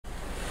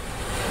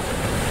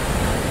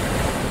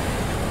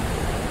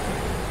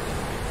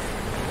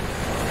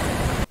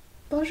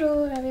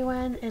Bonjour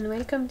everyone and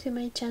welcome to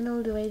my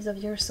channel The Waves of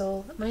Your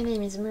Soul. My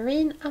name is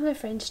Marine, I'm a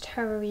French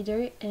tarot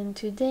reader, and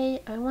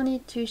today I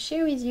wanted to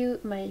share with you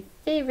my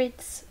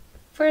favorites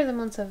for the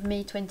month of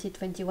May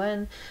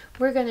 2021.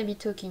 We're gonna be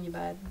talking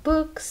about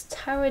books,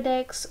 tarot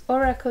decks,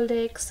 oracle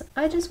decks.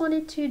 I just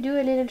wanted to do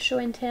a little show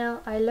and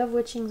tell. I love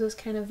watching those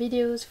kind of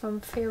videos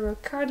from fellow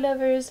card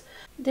lovers.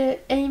 The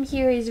aim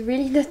here is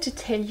really not to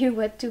tell you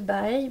what to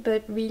buy,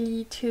 but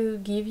really to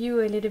give you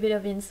a little bit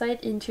of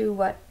insight into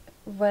what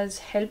was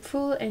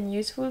helpful and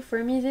useful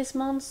for me this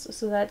month,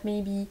 so that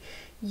maybe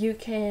you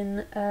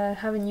can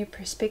have a new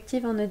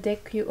perspective on a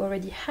deck you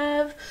already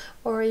have,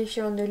 or if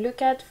you're on the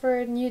lookout for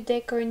a new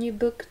deck or a new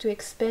book to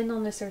expand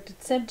on a certain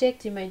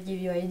subject, it might give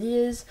you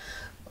ideas.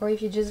 Or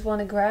if you just want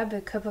to grab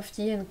a cup of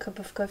tea and a cup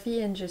of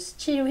coffee and just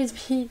chill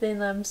with me,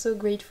 then I'm so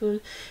grateful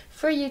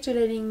for you to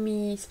letting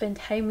me spend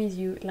time with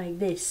you like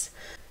this.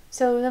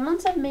 So the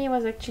month of May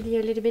was actually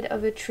a little bit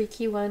of a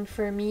tricky one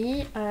for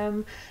me.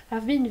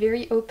 I've been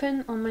very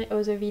open on my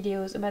other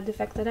videos about the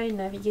fact that I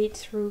navigate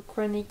through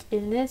chronic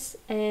illness,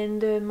 and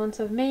the month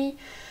of May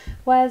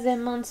was a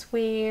month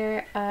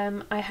where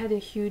I had a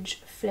huge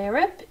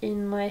flare-up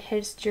in my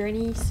health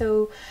journey.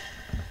 So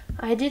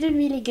I didn't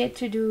really get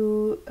to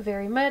do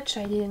very much.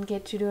 I didn't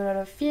get to do a lot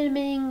of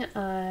filming,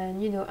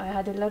 and I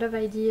had a lot of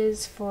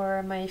ideas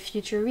for my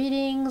future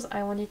readings.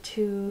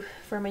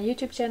 For my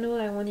YouTube channel,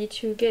 I wanted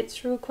to get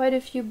through quite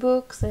a few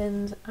books,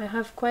 and I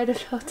have quite a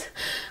lot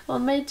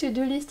on my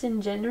to-do list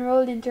in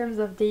general in terms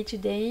of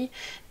day-to-day,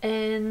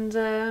 and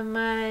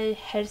my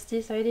health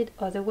decided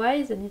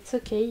otherwise, and it's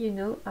okay.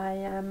 I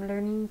am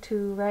learning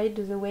to ride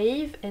the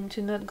wave and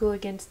to not go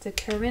against the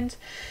current.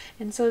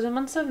 And so the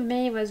month of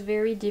May was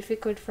very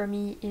difficult for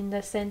me in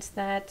the sense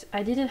that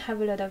I didn't have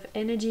a lot of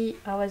energy.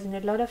 I was in a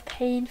lot of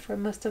pain for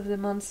most of the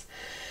months.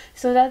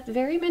 So that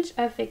very much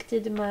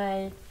affected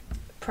my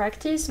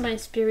practice, my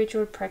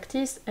spiritual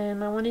practice,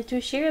 and I wanted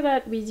to share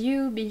that with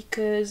you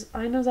because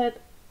I know that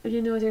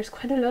there's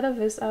quite a lot of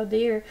us out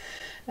there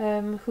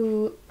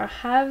who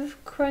have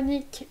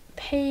chronic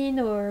pain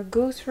or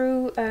go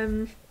through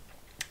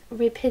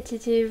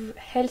repetitive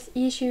health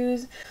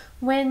issues.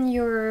 When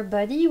your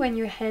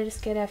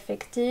health get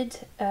affected,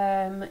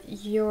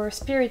 your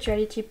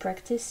spirituality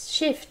practice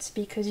shifts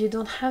because you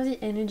don't have the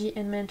energy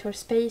and mental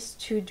space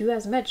to do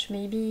as much.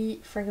 Maybe,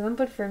 for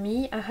example, for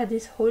me, I had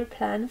this whole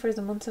plan for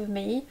the month of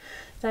May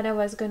that I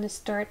was going to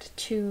start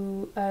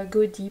to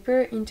go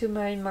deeper into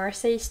my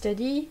Marseille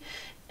study,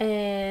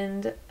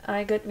 and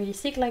I got really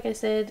sick, like I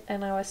said,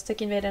 and I was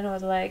stuck in bed, and I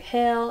was like,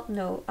 hell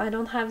no, I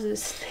don't have the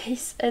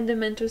space and the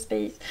mental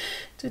space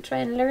to try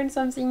and learn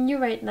something new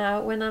right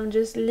now when I'm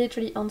just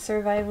literally on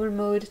survival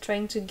mode,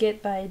 trying to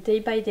get by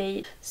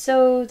day.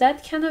 So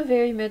that kind of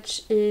very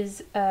much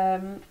is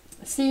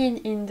seen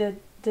in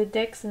the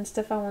decks and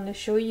stuff I want to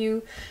show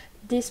you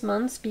this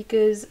month,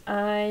 because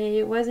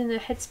I was in a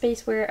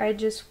headspace where I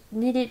just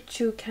needed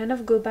to kind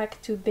of go back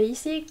to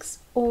basics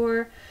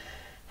or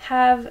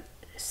have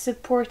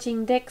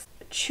supporting decks.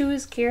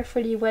 Choose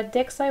carefully what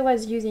decks I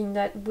was using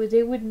that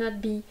they would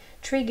not be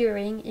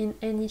triggering in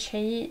any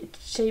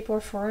shape or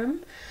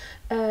form,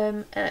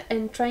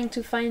 and trying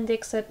to find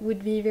decks that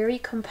would be very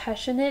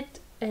compassionate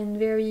and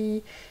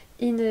very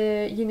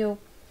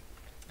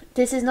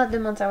this is not the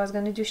month I was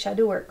going to do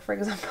shadow work, for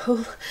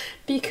example,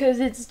 because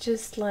it's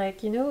just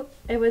like,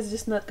 it was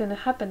just not going to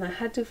happen. I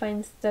had to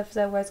find stuff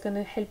that was going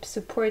to help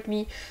support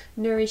me,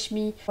 nourish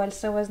me,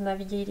 whilst I was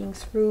navigating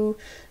through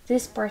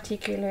this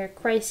particular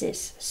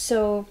crisis.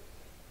 So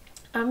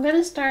I'm going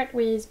to start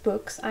with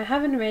books. I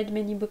haven't read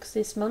many books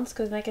this month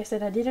because, like I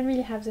said, I didn't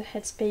really have the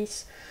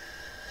headspace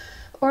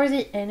or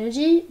the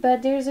energy,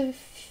 but there's a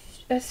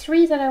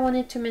three that I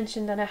wanted to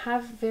mention that I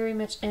have very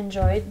much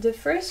enjoyed. The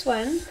first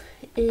one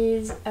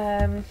is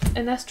an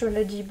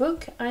astrology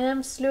book. I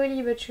am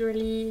slowly but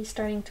surely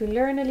starting to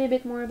learn a little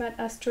bit more about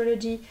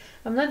astrology.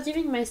 I'm not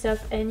giving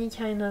myself any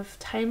kind of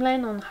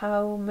timeline on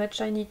how much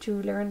I need to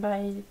learn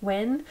by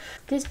when.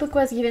 This book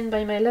was given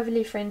by my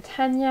lovely friend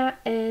Tanya,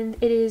 and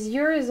it is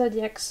Your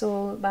Zodiac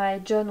Soul by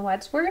John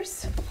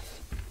Wadsworth.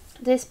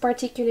 This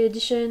particular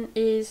edition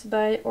is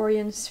by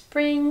Orion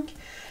Spring,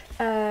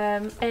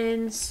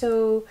 and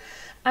so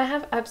I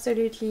have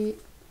absolutely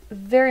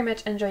very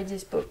much enjoyed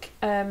this book.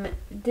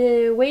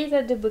 The way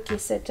that the book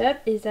is set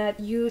up is that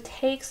you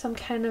take some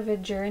kind of a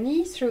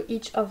journey through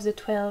each of the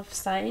 12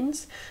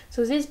 signs.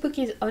 So this book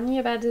is only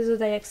about the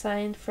zodiac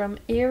sign from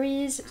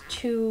Aries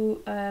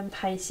to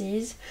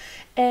Pisces,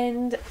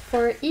 and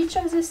for each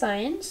of the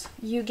signs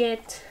you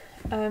get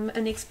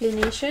an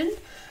explanation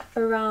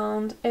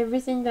around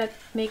everything that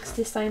makes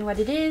this sign what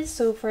it is.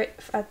 So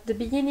at the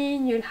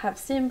beginning you'll have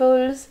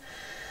symbols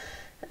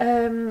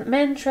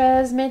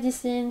mantras,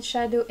 medicine,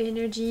 shadow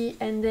energy,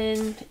 and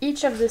then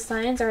each of the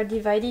signs are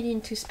divided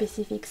into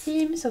specific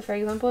themes. So for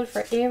example,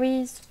 for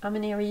Aries, I'm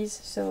an Aries,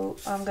 so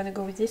I'm gonna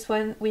go with this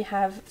one. We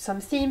have some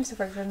themes, so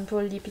for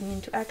example, leaping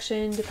into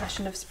action, the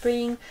passion of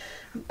spring,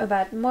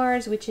 about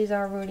Mars, which is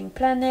our ruling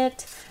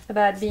planet,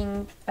 about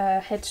being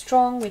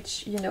headstrong,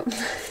 which, you know,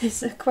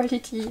 is a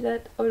quality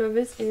that all of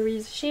us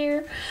Aries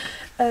share.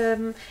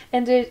 And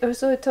there's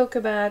also a talk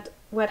about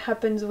what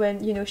happens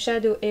when, you know,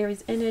 shadow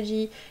Aries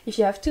energy, if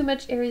you have too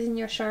much Aries in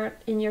your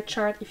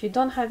chart, if you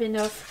don't have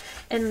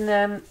enough.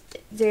 And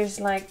there's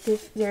like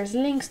there's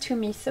links to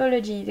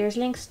mythology, there's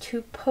links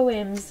to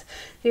poems,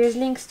 there's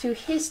links to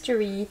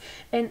history,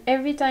 and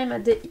every time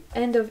at the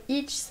end of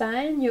each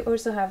sign you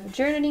also have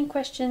journaling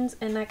questions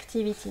and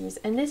activities,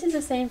 and this is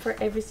the same for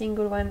every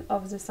single one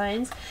of the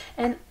signs.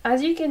 And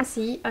as you can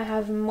see, I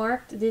have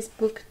marked this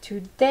book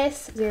to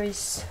death. There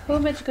is so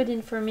much good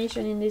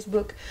information in this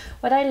book.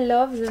 What I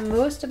love the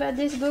most about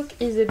this book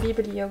is the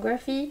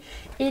bibliography.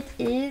 It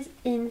is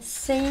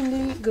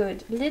insanely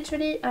good.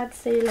 Literally, I'd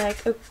say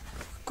like a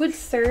good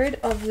third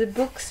of the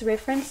books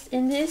referenced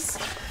in this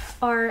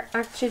are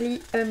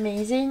actually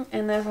amazing,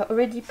 and I've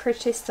already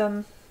purchased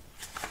some,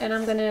 and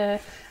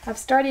I've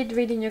started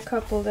reading a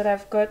couple that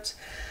I've got.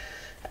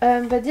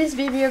 But this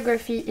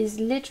bibliography is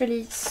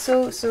literally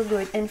so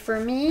good, and for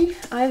me,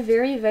 I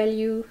very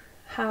value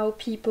how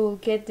people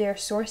get their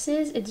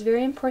sources. It's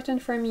very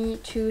important for me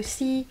to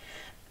see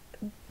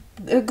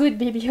a good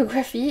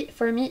bibliography.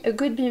 For me, a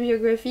good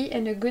bibliography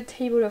and a good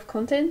table of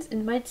contents, it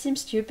might seem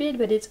stupid,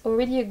 but it's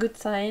already a good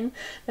sign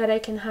that I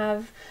can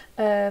have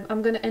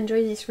I'm gonna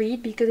enjoy this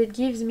read, because it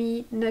gives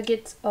me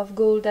nuggets of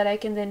gold that I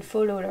can then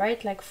follow,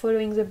 right? Like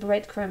following the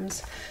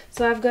breadcrumbs.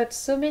 So I've got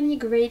so many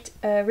great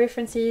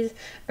references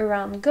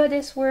around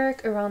goddess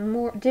work, around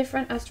more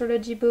different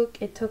astrology book.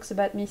 It talks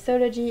about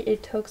mythology,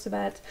 it talks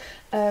about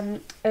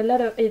a lot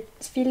of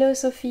it's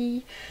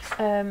philosophy,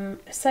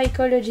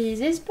 psychology.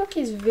 This book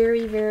is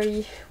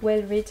very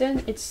well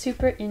written. It's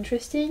super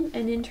interesting,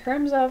 and in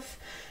terms of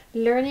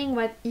learning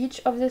what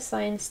each of the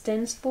signs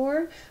stands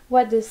for,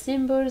 what the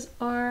symbols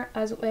are,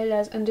 as well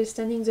as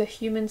understanding the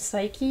human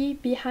psyche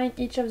behind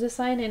each of the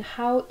sign and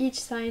how each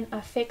sign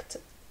affects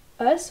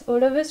us,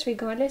 all of us,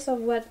 regardless of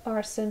what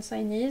our sun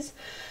sign is.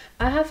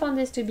 I have found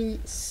this to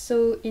be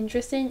so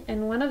interesting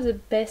and one of the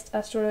best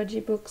astrology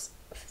books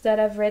that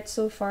I've read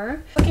so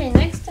far. Okay,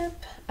 next up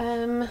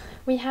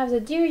we have The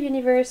Dear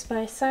Universe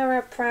by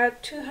Sarah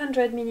Prout,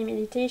 200 mini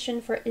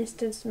meditation for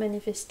instant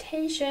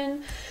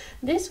manifestation.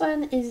 This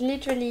one is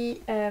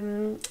literally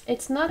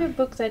it's not a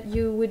book that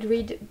you would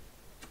read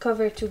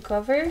cover to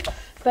cover,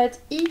 but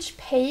each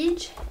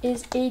page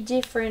is a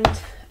different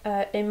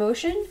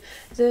emotion.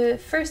 The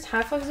first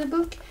half of the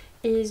book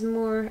is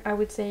more, I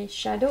would say,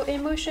 shadow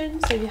emotion.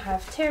 So you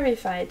have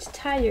terrified,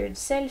 tired,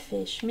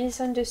 selfish,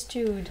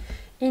 misunderstood,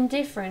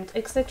 indifferent,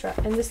 etc.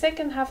 And the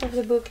second half of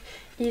the book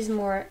is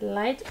more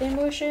light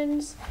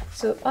emotions,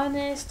 so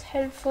honest,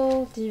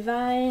 helpful,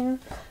 divine,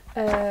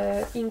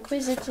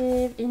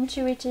 inquisitive,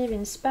 intuitive,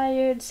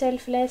 inspired,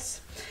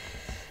 selfless.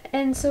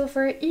 And so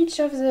for each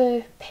of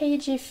the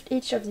pages,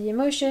 each of the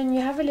emotion,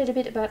 you have a little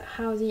bit about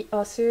how the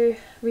author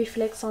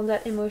reflects on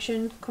that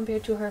emotion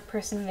compared to her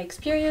personal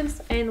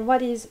experience. And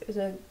what is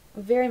the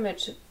very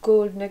much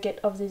gold nugget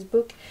of this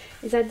book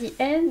is at the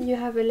end you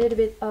have a little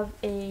bit of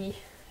a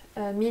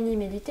mini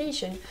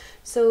meditation.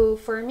 So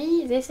for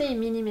me, they say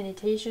mini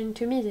meditation.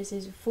 To me, this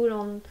is full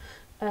on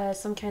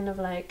some kind of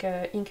like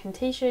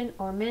incantation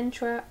or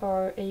mantra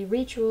or a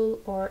ritual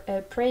or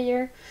a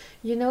prayer,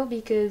 you know,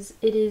 because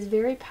it is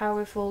very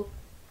powerful.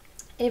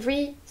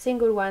 Every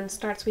single one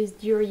starts with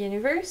Dear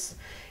Universe.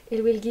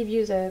 It will give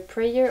you the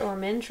prayer or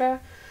mantra,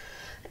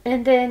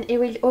 and then it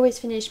will always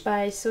finish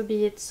by so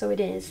be it, so it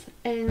is.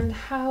 And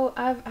how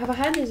I've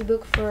had this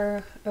book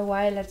for a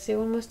while, let's say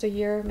almost a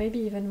year, maybe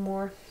even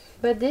more.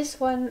 But this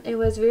one, it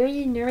was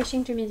very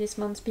nourishing to me this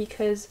month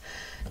because,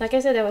 like I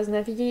said, I was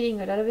navigating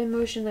a lot of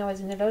emotion, I was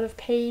in a lot of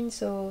pain,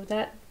 so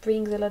that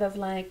brings a lot of,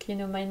 like, you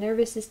know, my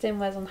nervous system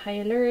was on high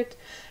alert.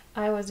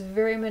 I was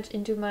very much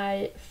into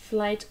my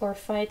flight or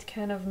fight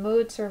kind of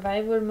mode,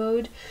 survival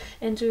mode,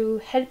 and to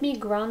help me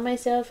ground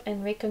myself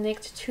and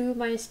reconnect to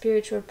my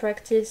spiritual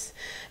practice,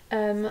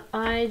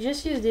 I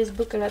just use this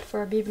book a lot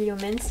for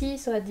bibliomancy.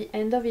 So at the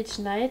end of each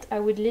night, I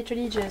would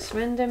literally just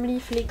randomly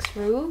flick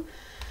through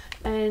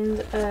and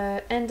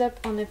end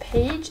up on a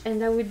page,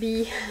 and that would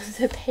be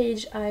the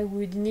page I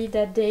would need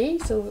that day,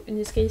 so in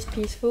this case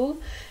peaceful,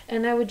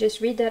 and I would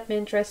just read that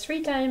mantra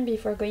 3 times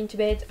before going to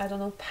bed. I don't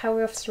know,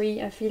 power of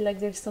 3, I feel like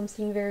there's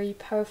something very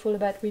powerful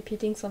about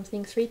repeating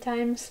something 3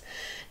 times,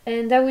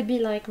 and that would be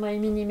like my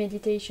mini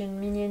meditation,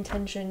 mini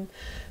intention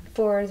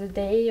for the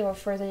day or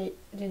for the,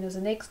 you know,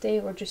 the next day,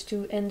 or just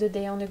to end the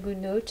day on a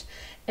good note.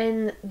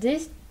 And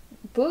this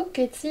book,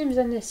 it seems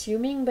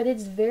unassuming, but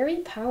it's very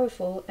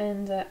powerful,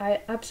 and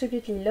I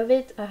absolutely love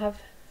it.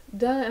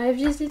 I've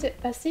used it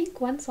I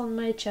think once on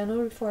my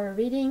channel for a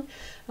reading.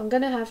 I'm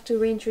gonna have to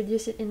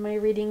reintroduce it in my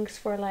readings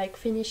for like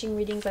finishing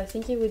readings. I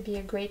think it would be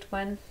a great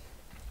one.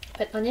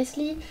 But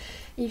honestly,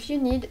 if you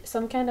need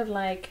some kind of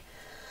like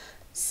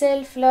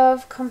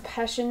self-love,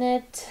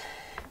 compassionate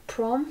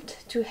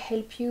prompt to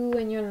help you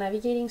when you're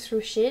navigating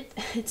through shit,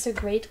 it's a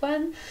great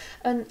one.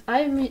 And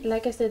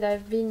like I said,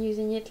 I've been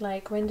using it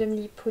like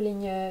randomly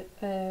pulling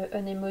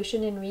an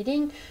emotion and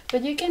reading,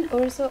 but you can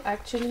also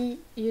actually,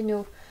 you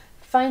know,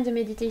 find a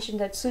meditation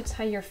that suits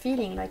how you're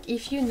feeling. Like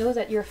if you know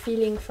that you're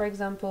feeling, for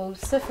example,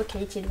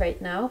 suffocated right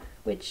now,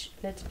 which,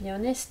 let's be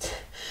honest,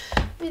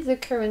 with the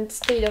current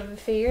state of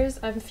affairs,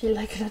 I feel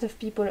like a lot of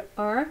people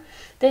are,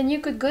 then you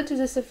could go to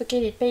the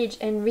suffocated page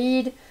and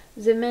read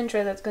the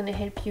mantra that's going to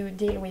help you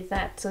deal with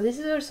that. So this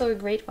is also a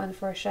great one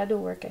for shadow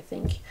work, I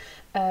think.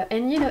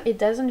 And you know, it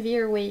doesn't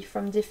veer away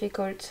from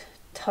difficult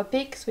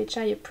topics, which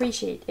I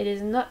appreciate. It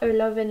is not a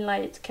love and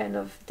light kind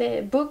of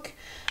book,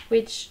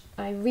 which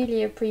I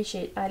really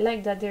appreciate. I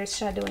like that there's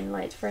shadow and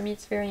light. For me,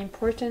 it's very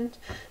important.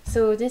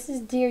 So this is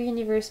Dear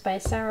Universe by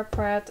Sarah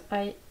Prout.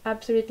 I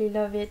absolutely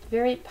love it.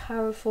 Very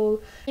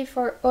powerful.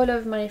 For all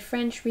of my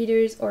French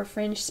readers or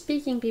French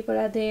speaking people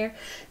out there,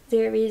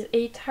 there is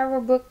a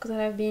tarot book that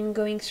I've been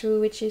going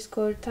through, which is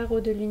called Tarot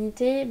de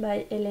l'Unité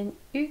by Helene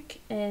Huc,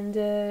 and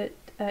the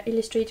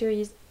illustrator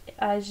is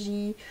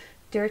Agi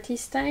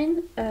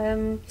Dirtystein.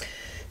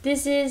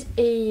 This is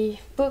a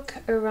book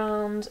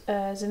around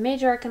the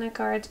major arcana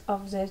cards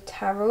of the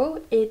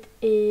tarot.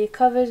 It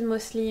covers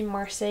mostly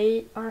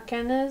Marseille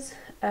arcanas,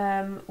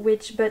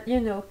 but you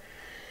know,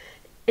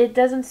 it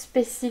doesn't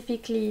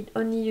specifically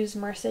only use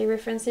Marseille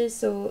references,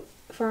 so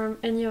for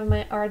any of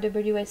my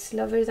RWS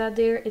lovers out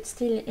there, it's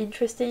still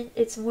interesting.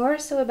 It's more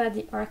so about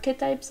the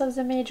archetypes of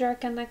the major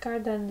arcana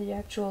card than the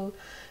actual,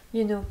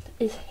 you know,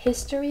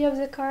 history of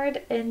the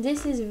card. And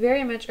this is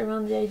very much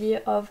around the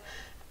idea of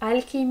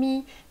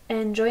alchemy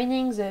and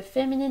joining the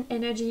feminine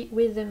energy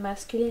with the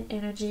masculine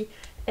energy,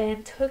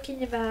 and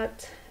talking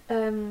about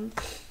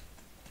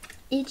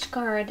each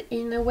card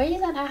in a way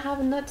that I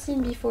have not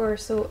seen before.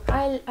 So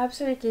I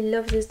absolutely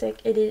love this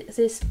deck.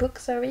 This book,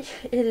 sorry.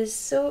 It is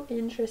so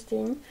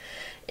interesting.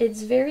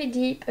 It's very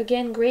deep.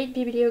 Again, great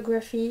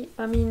bibliography.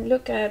 I mean,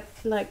 look at,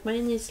 like,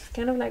 mine is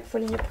kind of like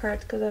falling apart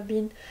because I've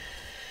been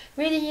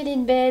reading it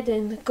in bed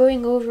and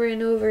going over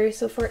and over.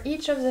 So for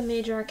each of the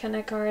major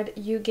arcana card,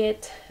 you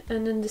get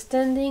an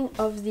understanding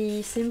of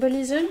the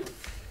symbolism.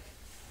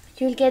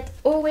 You'll get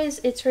always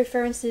its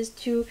references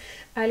to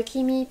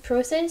alchemy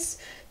process.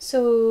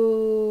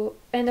 So,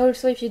 and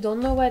also if you don't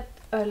know what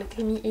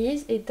alchemy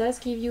is, it does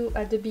give you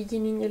at the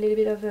beginning a little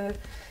bit of a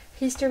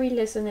history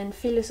lesson and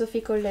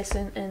philosophical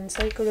lesson and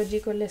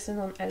psychological lesson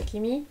on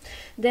alchemy.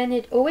 Then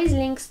it always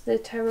links the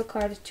tarot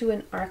card to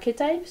an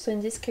archetype. So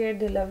in this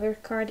case, the lover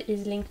card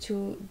is linked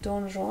to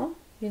Don Juan.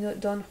 You know,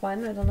 Don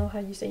Juan, I don't know how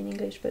you say in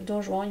English, but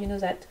Don Juan, you know,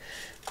 that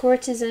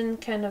courtesan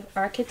kind of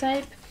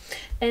archetype.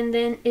 And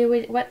then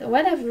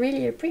what I've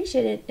really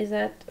appreciated is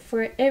that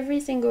for every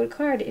single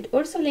card, it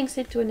also links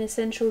it to an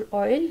essential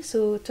oil.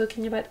 So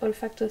talking about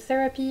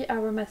olfactotherapy,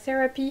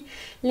 aromatherapy,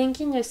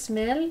 linking a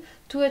smell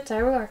to a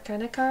tarot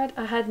arcana card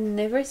I had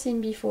never seen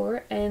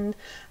before. And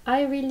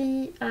I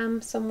really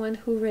am someone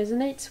who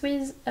resonates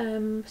with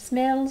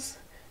smells.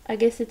 I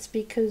guess it's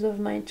because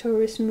of my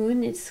Taurus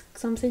moon. It's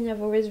something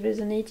I've always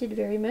resonated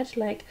very much.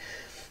 Like,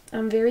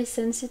 I'm very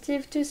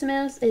sensitive to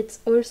smells. It's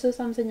also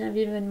something I'm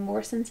even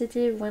more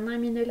sensitive when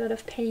I'm in a lot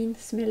of pain.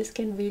 Smells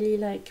can really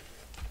like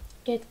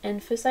get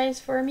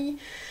emphasized for me.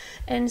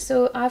 And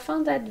so I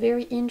found that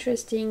very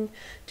interesting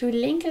to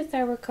link a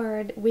tarot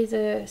card with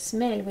a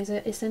smell, with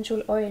an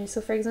essential oil. So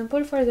for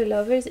example, for the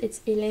lovers,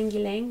 it's ylang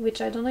ylang, which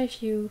I don't know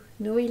if you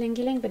know ylang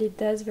ylang, but it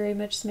does very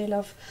much smell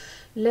of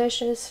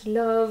luscious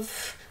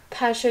love,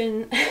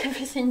 passion,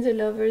 everything the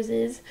lovers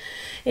is.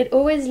 It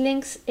always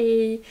links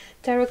a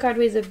tarot card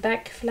with a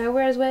Bach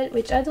flower as well,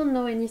 which I don't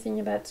know anything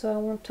about, so I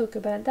won't talk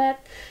about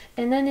that.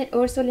 And then it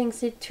also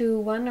links it to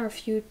one or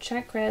few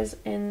chakras,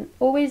 and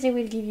always it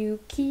will give you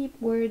key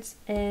words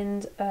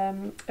and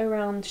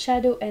around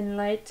shadow and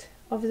light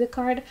of the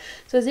card.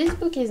 So this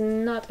book is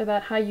not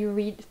about how you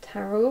read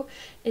tarot.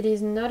 It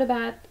is not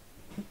about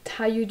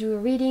how you do a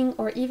reading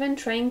or even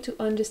trying to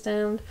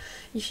understand,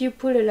 if you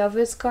pull a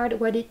lover's card,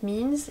 what it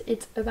means.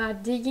 It's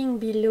about digging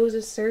below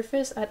the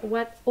surface at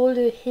what all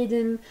the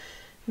hidden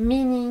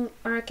meaning,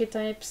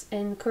 archetypes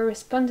and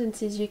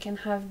correspondences you can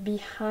have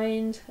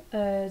behind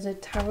the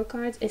tarot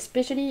cards,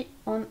 especially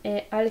on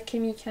a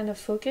alchemy kind of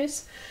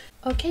focus.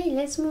 Okay,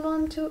 let's move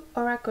on to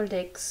oracle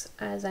decks,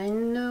 as I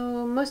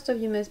know most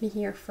of you must be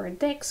here for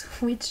decks,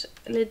 which,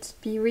 let's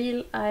be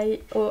real,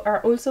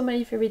 are also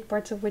my favorite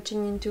parts of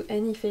watching into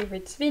any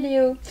favorites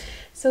video.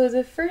 So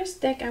the first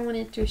deck I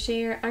wanted to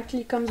share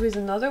actually comes with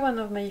another one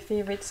of my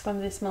favorites from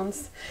this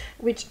month,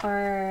 which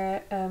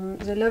are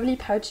the lovely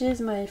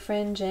pouches my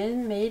friend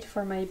Jen made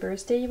for my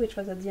birthday, which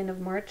was at the end of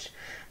March.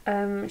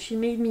 She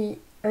made me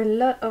a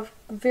lot of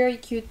very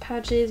cute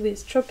pouches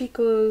with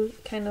tropical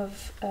kind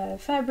of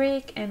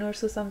fabric and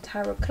also some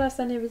tarot cloths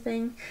and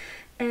everything,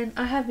 and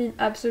I have been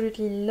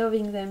absolutely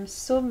loving them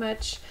so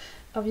much.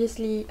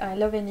 obviously I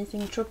love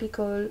anything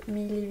tropical,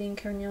 me living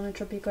currently on a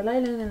tropical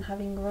island and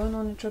having grown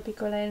on a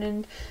tropical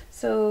island,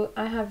 so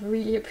I have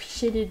really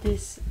appreciated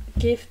this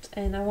gift,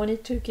 and I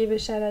wanted to give a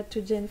shout out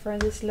to Jen for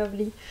this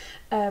lovely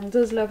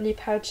those lovely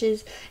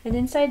pouches. And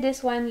inside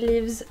this one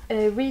lives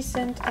a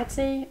recent, I'd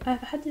say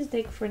I've had this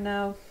deck for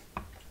now,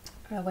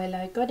 well,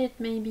 I got it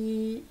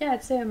maybe, yeah,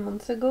 I'd say a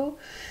month ago,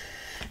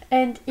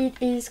 and it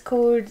is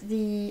called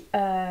the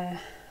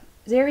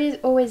There Is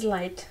Always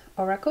Light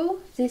Oracle.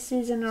 This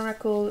is an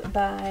oracle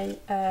by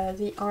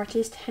the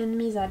artist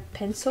Handmade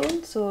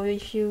Pencil. So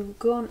if you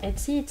go on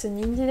Etsy, it's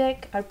an indie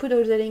deck. I'll put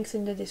all the links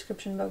in the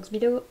description box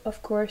below,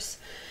 of course.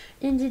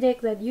 Indie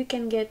deck that you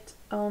can get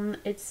on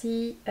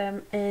Etsy,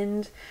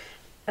 and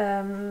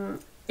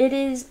it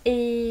is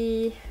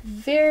a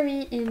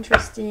very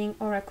interesting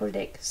oracle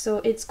deck. So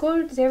it's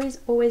called There Is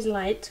Always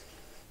Light,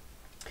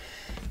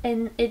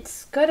 and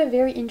it's got a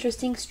very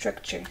interesting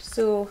structure.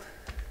 So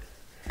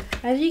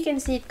as you can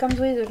see, it comes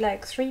with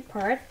like 3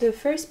 parts. The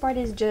first part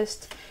is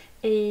just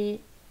you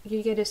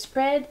get a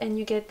spread and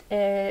you get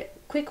a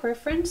quick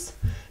reference,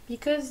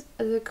 because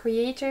the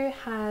creator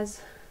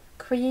has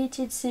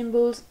created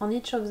symbols on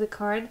each of the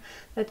card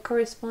that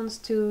corresponds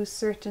to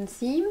certain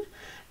theme.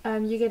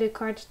 You get a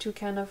card to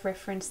kind of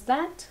reference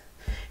that.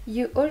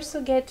 You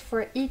also get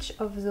for each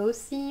of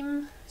those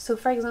themes, so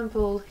for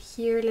example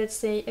here, let's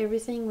say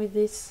everything with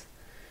this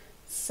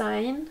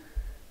sign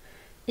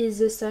is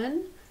the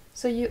sun,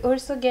 so you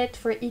also get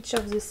for each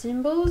of the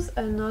symbols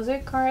another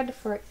card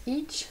for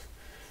each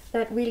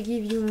that will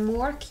give you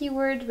more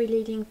keyword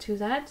relating to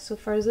that. So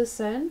for the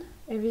sun,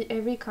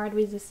 every card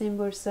with the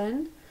symbol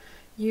sun,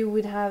 you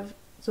would have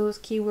those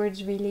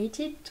keywords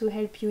related to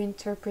help you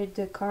interpret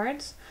the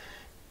cards.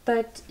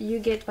 But you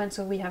get one,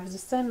 so we have the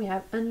sun, we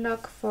have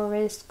unlock,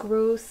 forest,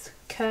 growth,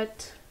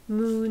 cut,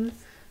 moon,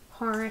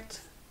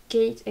 heart,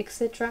 gate,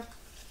 etc.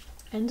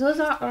 And those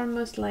are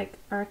almost like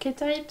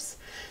archetypes,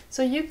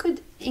 so you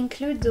could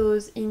include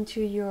those into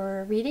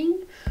your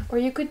reading, or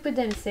you could put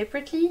them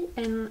separately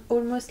and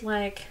almost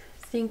like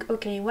think,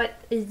 okay,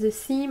 what is the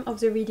theme of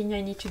the reading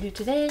I need to do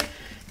today?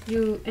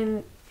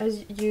 And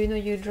as you know,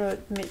 you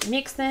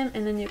mix them,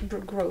 and then you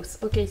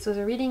growth. Okay, so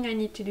the reading I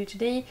need to do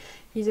today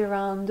is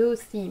around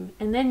those themes,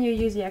 and then you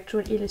use the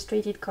actual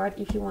illustrated card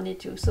if you wanted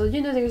to. So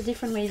you know, there's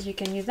different ways you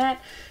can use that.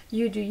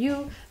 You do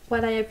you.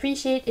 What I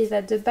appreciate is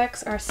that the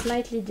backs are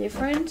slightly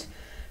different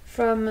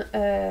from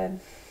the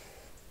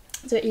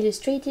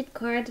illustrated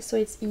card, so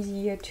it's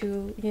easier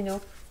to, you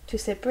know, to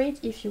separate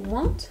if you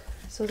want.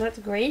 So that's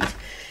great.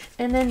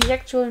 And then the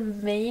actual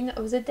main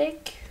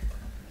bit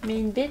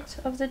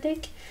of the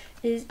deck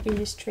is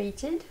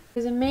illustrated.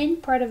 For the main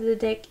part of the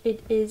deck,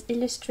 it is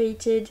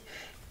illustrated,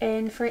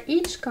 and for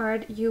each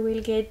card you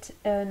will get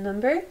a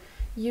number,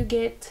 you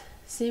get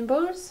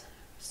symbols.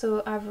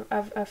 So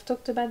I've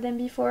talked about them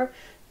before.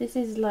 This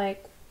is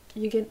like,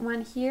 you get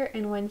one here,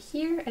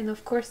 and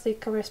of course they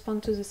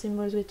correspond to the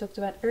symbols we talked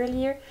about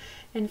earlier.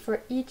 And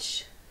for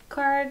each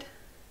card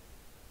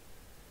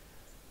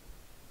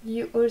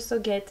you also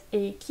get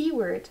a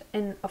keyword,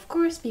 and of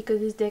course, because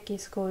this deck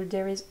is called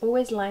There Is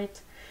Always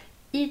Light,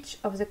 each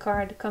of the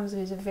card comes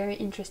with a very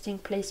interesting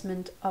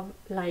placement of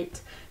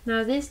light.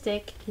 Now this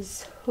deck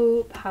is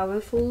so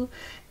powerful,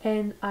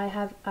 and I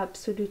have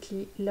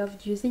absolutely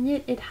loved using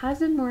it. It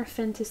has a more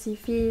fantasy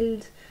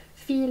feel.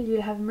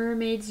 You'll have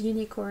mermaids,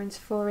 unicorns,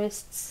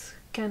 forests,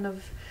 kind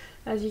of,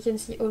 as you can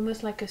see,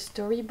 almost like a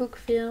storybook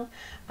feel.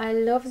 I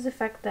love the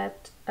fact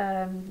that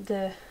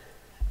the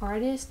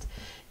artist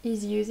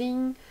is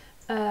using,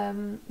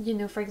 you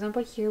know, for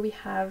example, here we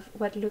have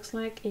what looks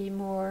like a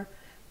more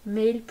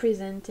male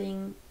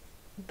presenting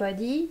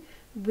body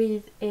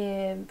with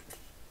a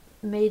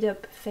made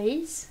up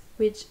face,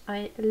 which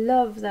I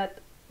love. That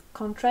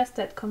contrast,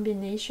 that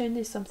combination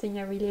is something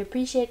I really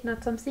appreciate,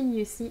 not something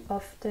you see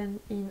often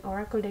in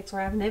oracle decks,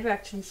 or I've never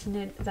actually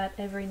seen that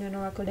ever in an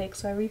oracle deck,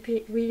 so I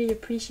really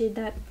appreciate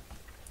that.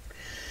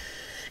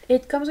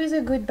 It comes with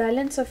a good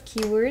balance of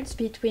keywords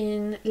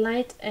between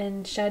light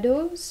and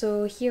shadow.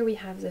 So here we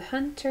have the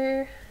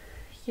hunter,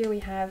 here we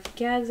have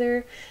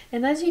gather,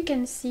 and as you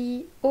can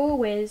see,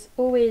 always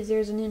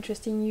there's an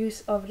interesting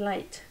use of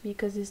light,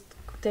 because this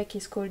deck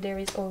is called There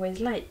Is Always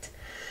Light.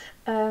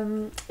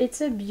 It's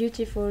a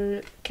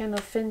beautiful kind of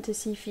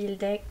fantasy feel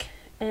deck,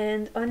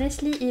 and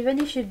honestly, even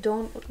if you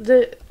don't,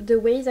 the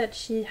way that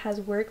she has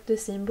worked the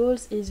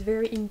symbols is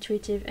very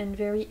intuitive and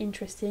very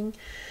interesting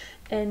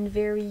and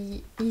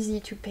very easy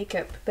to pick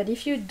up. But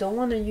if you don't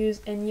want to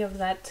use any of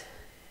that,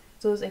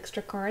 those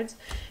extra cards,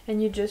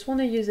 and you just want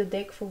to use a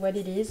deck for what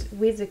it is,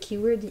 with the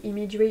keyword, the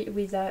imagery,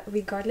 with that,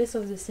 regardless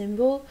of the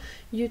symbol,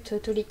 you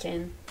totally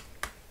can.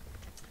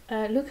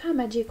 Look how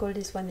magical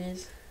this one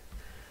is.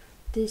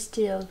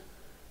 Distill.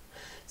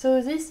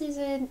 So this is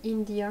an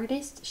indie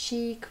artist.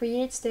 She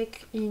creates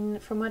deck in,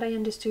 from what I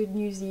understood,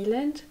 New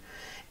Zealand,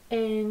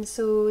 and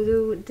so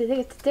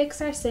the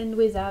decks are sent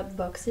without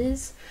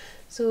boxes.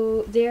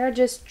 So they are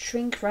just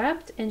shrink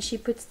wrapped, and she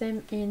puts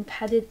them in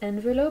padded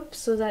envelopes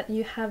so that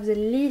you have the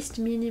least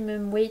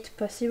minimum weight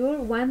possible.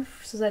 One,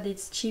 so that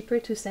it's cheaper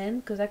to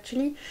send, because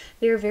actually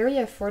they're very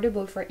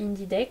affordable for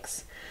indie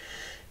decks.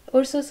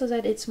 Also so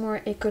that it's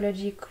more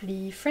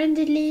ecologically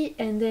friendly,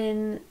 and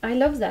then I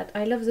love that.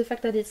 I love the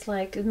fact that it's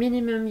like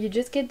minimum, you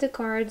just get the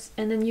cards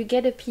and then you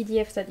get a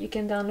PDF that you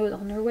can download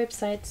on her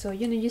website. So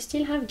you know, you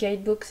still have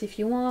guidebooks if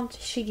you want.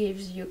 She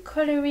gives you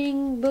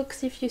coloring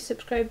books if you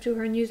subscribe to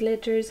her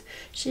newsletters.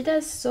 She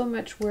does so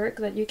much work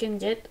that you can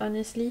get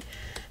honestly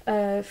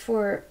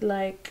for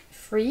like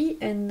free,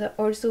 and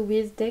also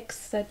with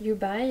decks that you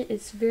buy.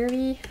 It's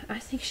very, I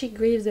think she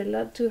gives a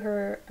lot to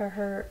her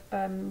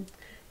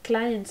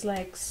clients.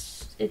 Like,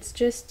 it's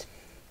just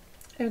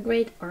a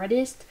great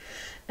artist,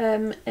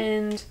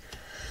 and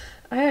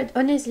I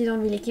honestly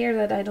don't really care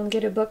that I don't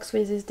get a box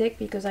with this deck,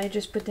 because I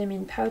just put them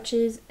in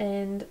pouches.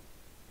 And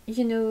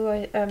you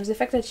know, the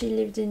fact that she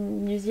lived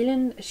in New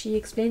Zealand, she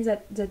explains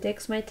that the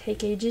decks might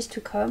take ages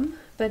to come,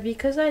 but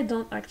because I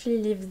don't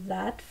actually live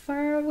that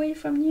far away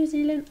from New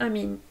Zealand, I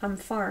mean, I'm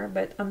far,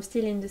 but I'm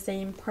still in the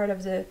same part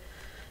of the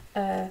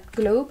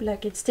globe,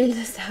 like it's still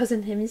the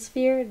southern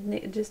hemisphere,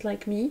 just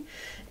like me.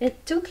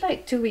 It took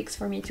like 2 weeks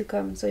for me to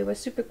come, so it was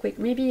super quick,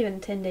 maybe even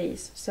 10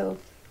 days. So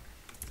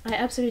I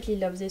absolutely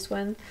love this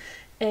one,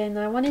 and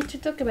I wanted to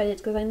talk about it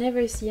because I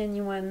never see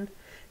anyone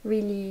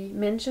really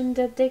mention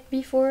that deck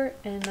before,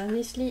 and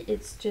honestly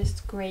it's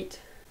just great.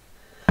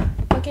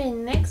 Okay,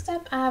 next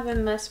up I have a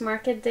mass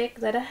market deck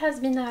that has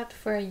been out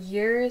for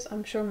years.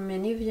 I'm sure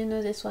many of you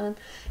know this one.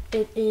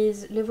 It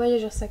is Le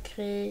Voyageur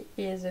Sacré.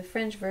 It is a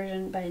French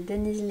version by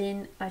Denise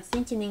Linn. I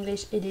think in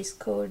English it is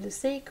called The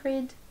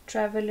Sacred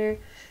Traveler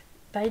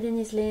by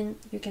Denise Linn.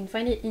 You can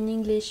find it in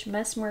English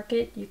mass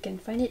market, you can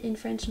find it in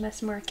French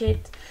mass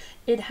market.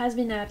 It has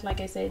been out, like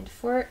I said,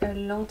 for a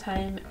long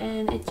time,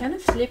 and it kind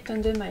of slipped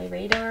under my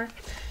radar,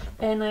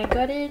 and I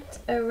got it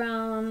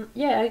around,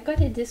 I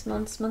got it this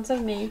month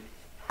of May.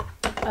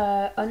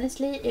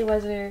 Honestly, it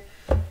was a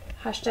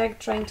hashtag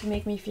trying to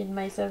make me feel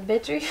myself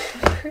better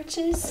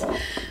purchase,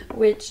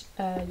 which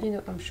you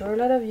know, I'm sure a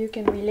lot of you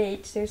can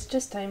relate. There's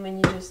just time when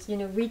you just, you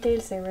know, retail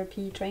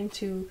therapy, trying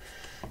to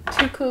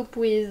cope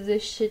with the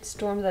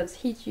shitstorm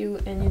that's hit you,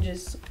 and you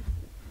just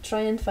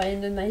try and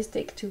find a nice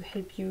deck to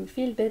help you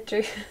feel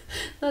better.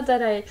 Not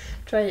that I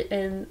try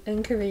and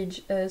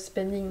encourage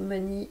spending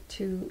money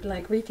to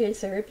like retail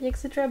therapy,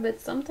 etc.,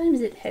 but sometimes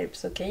it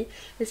helps, okay?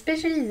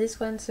 Especially this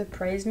one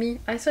surprised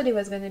me. I thought it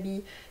was gonna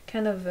be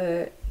kind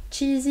of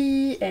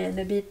cheesy and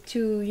a bit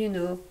too, you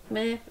know,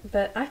 meh,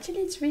 but actually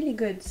it's really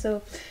good.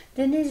 So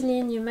Denise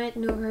Linn, you might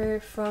know her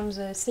from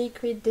the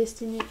Sacred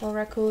Destiny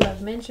Oracle.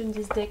 I've mentioned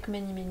this deck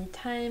many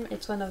times.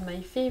 It's one of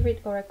my favorite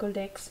oracle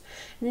decks,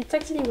 and it's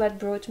actually what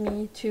brought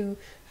me to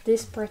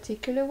this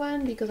particular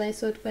one, because I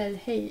thought, well,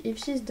 hey,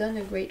 if she's done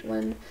a great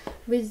one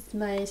with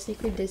my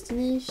Sacred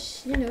Destiny,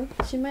 you know,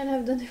 she might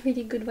have done a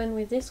really good one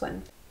with this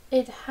one.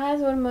 It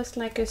has almost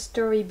like a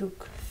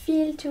storybook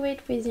feel to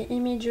it with the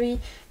imagery.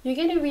 You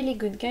get a really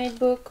good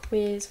guidebook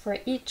with, for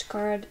each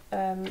card,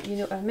 you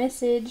know, a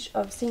message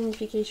of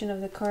signification of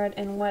the card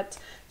and what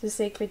the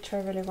Sacred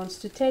Traveler wants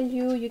to tell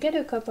you. You get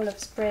a couple of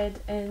spread,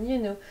 and you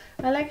know,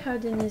 I like how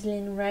Denise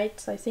Linn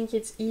writes. I think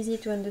it's easy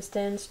to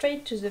understand,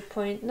 straight to the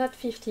point, not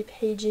 50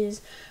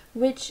 pages,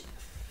 which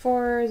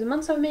for the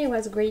month of May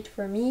was great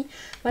for me.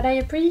 What I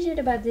appreciate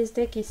about this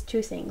deck is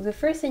two things. The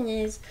first thing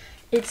is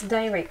it's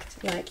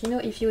direct. Like, you know,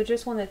 if you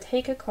just want to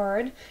take a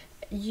card,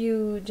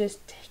 you just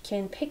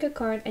can pick a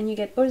card and you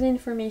get all the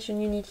information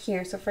you need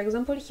here. So for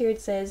example, here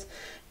it says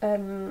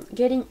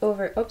getting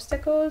over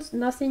obstacles,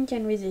 nothing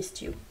can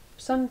resist you.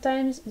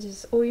 Sometimes this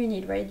is all you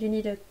need, right? You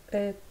need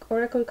a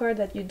oracle card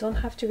that you don't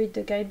have to read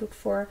the guidebook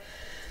for,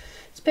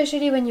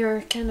 especially when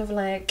you're kind of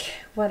like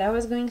what I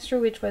was going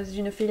through, which was,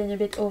 you know, feeling a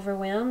bit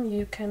overwhelmed.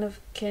 You kind of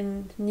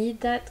can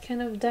need that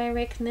kind of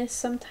directness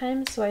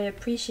sometimes, so I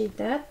appreciate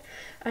that.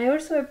 I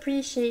also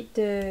appreciate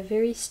the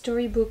very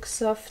storybook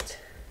soft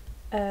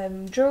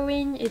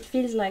drawing. It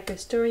feels like a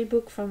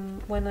storybook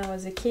from when I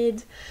was a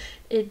kid.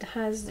 It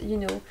has, you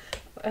know,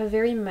 a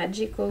very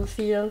magical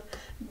feel.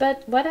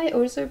 But what I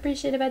also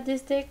appreciate about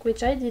this deck,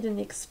 which I didn't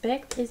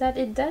expect, is that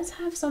it does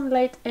have some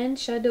light and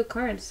shadow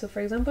cards. So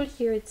for example,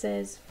 here it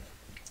says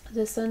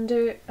the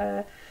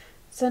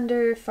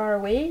thunder far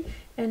away,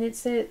 and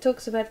it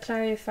talks about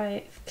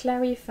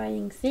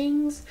clarifying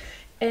things.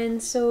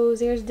 And so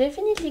there's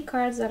definitely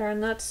cards that are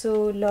not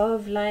so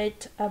love,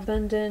 light,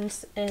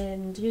 abundance,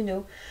 and you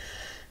know,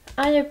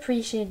 I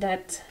appreciate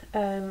that.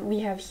 We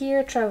have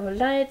here travel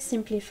light,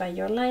 simplify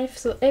your life.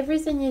 So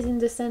everything is in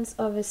the sense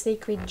of a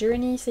sacred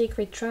journey,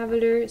 sacred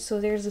traveler. So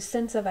there's a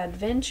sense of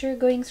adventure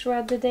going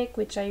throughout the deck,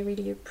 which I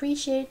really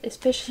appreciate,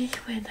 especially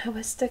when I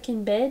was stuck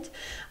in bed.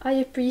 I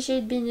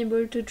appreciate being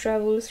able to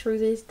travel through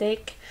this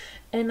deck.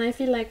 And I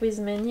feel like with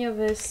many of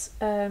us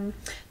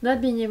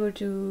not being able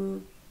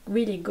to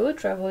really go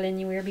travel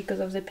anywhere because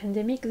of the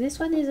pandemic, this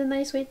one is a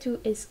nice way to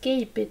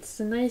escape. It's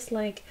a nice,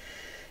 like,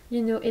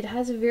 you know, it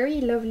has a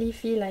very lovely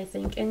feel, I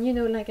think. And you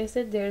know, like I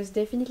said, there's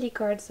definitely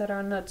cards that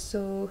are not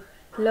so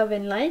love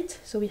and light.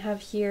 So we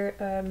have here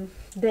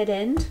dead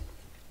end,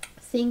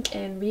 think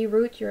and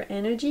reroute your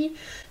energy.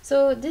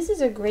 So this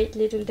is a great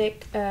little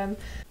deck.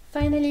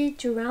 Finally,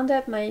 to round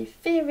up my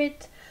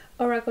favorite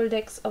oracle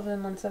decks of the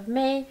month of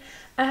May,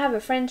 I have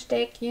a French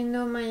deck. You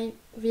know, my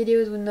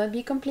videos would not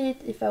be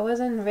complete if I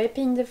wasn't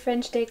repping the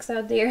French decks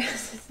out there.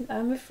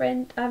 I'm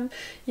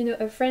you know,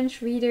 a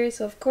French reader,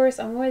 so of course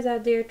I'm always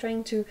out there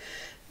trying to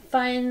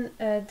find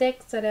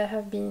decks that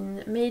have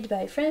been made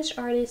by French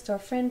artists or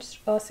French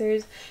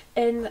authors,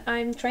 and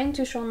I'm trying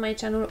to show on my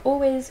channel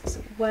always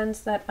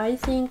ones that I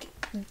think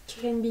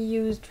can be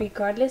used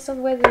regardless of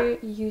whether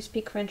you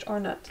speak French or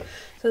not.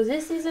 So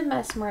this is a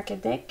mass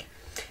market deck.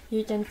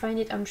 You can find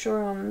it, I'm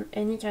sure, on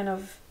any kind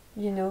of,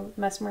 you know,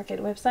 mass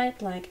market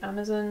website like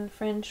Amazon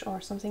French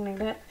or something like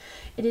that.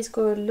 It is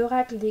called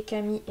L'Oracle des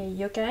Kami et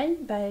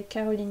Yokai by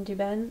Caroline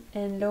Duban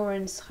and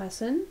Lawrence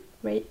Rasson,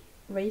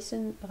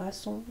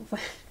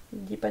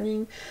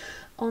 depending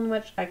on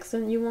which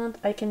accent you want.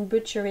 I can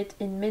butcher it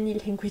in many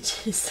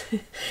languages.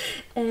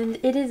 And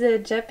it is a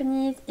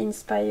Japanese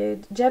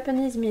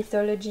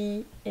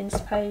mythology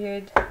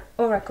inspired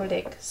oracle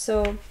deck.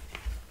 So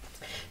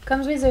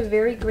comes with a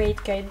very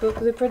great guidebook.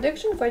 The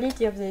production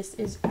quality of this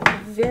is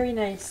very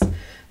nice.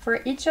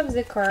 For each of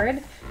the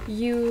card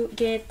you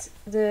get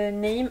the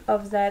name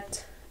of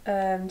that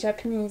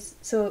Japanese,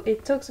 so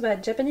it talks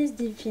about Japanese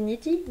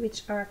divinity,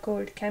 which are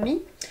called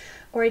kami,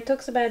 or it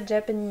talks about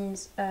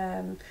Japanese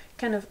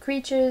kind of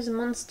creatures,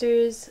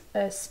 monsters,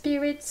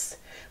 spirits,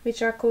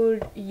 which are called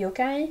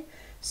yokai.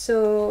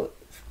 So,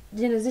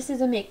 you know, this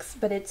is a mix,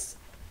 but it's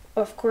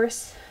of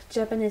course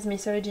Japanese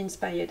mythology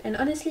inspired. And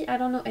honestly, I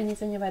don't know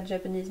anything about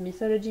Japanese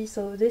mythology,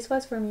 so this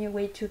was for me a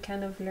way to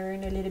kind of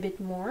learn a little bit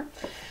more.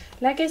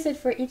 Like I said,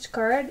 for each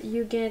card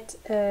you get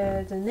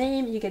the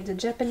name, you get the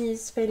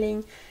Japanese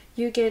spelling,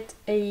 you get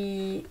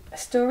a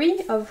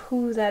story of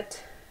who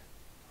that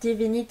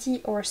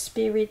divinity or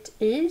spirit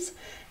is,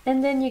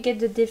 and then you get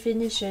the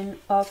definition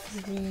of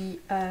the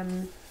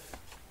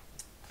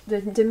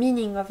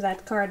meaning of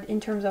that card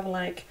in terms of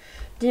like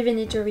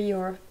divinatory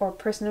or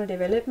personal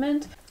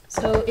development.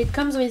 So it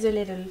comes with a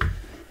little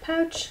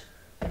pouch,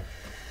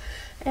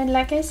 and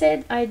like I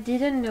said, I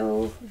didn't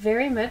know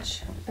very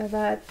much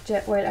about,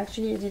 well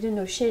actually I didn't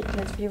know shit,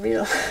 let's be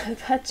real,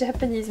 about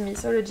Japanese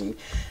mythology,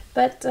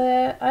 but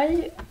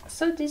I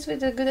thought this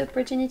was a good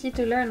opportunity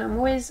to learn. I'm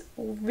always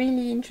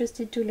really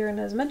interested to learn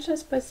as much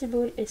as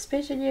possible,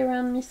 especially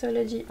around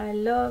mythology. I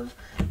love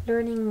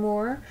learning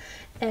more.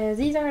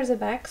 These are the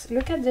backs.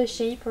 Look at the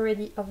shape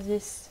already of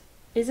this.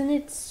 Isn't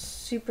it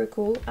super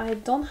cool? I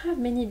don't have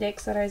many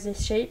decks that are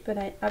this shape, but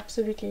I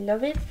absolutely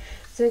love it.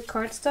 The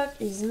cardstock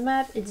is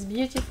matte, it's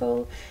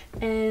beautiful,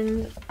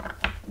 and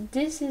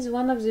this is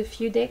one of the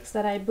few decks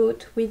that I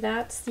bought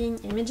without seeing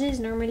images.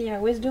 Normally I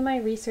always do my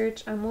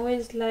research. I'm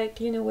always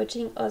like, you know,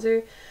 watching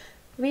other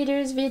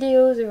readers'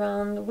 videos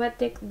around what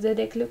the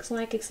deck looks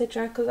like,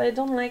 etc., because I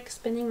don't like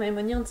spending my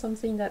money on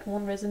something that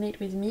won't resonate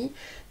with me.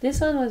 This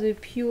one was a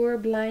pure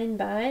blind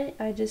buy.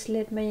 I just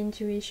let my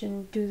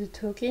intuition do the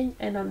talking,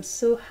 and I'm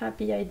so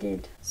happy I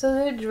did. So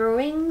the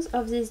drawings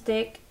of this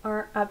deck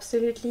are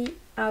absolutely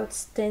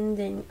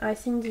outstanding. I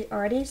think the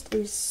artist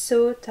is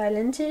so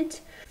talented.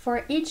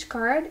 For each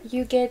card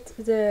you get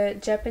the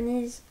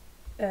Japanese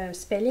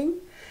spelling,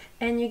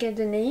 and you get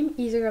the name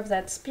either of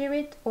that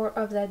spirit or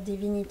of that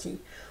divinity.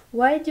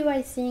 Why do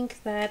I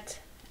think that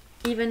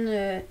even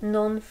a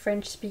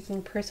non-French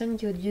speaking person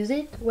could use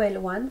it?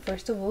 Well,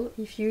 first of all,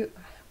 if you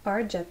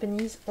are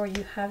Japanese or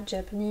you have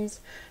Japanese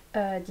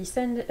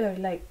descent,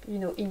 like, you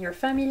know, in your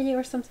family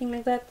or something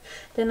like that,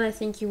 then I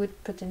think you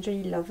would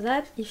potentially love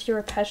that. If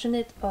you're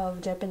passionate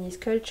of Japanese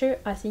culture,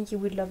 I think you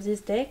would love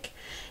this deck.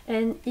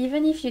 And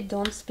even if you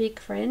don't speak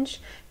French,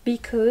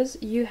 because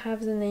you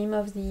have the name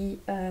of the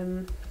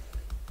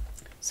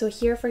so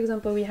here, for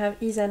example, we have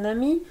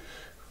Izanami,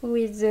 who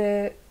is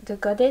the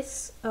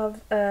goddess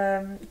of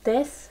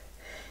death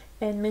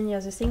and many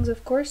other things,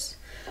 of course.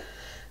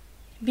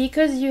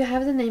 Because you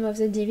have the name of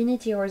the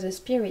divinity or the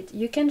spirit,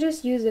 you can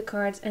just use the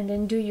cards and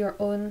then do your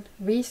own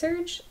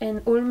research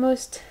and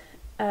almost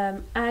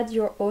add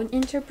your own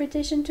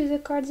interpretation to the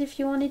cards if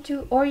you wanted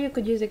to, or you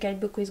could use a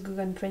guidebook with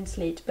Google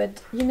Translate.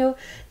 But you know,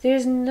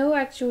 there's no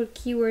actual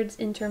keywords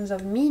in terms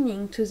of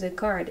meaning to the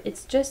card.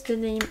 It's just the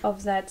name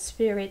of that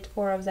spirit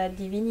or of that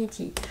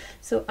divinity.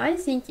 So I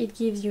think it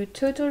gives you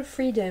total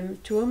freedom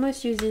to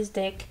almost use this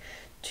deck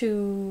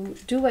to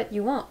do what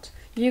you want.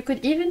 You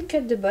could even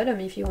cut the bottom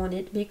if you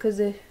wanted, because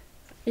the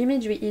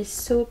imagery is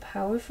so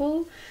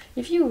powerful.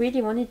 If you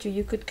really wanted to,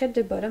 you could cut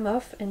the bottom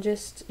off and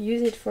just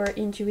use it for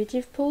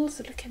intuitive pulls.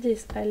 Look at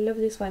this, I love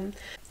this one.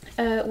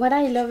 What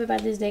I love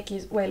about this deck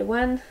is, well,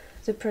 one,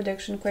 the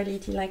production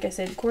quality. Like I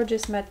said,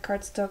 gorgeous matte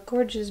cardstock,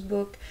 gorgeous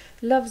book,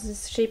 love the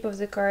shape of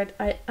the card.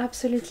 I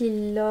absolutely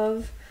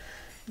love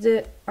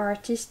the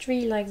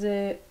artistry, like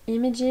the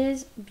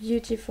images,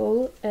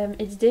 beautiful.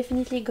 It's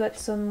definitely got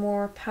some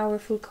more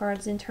powerful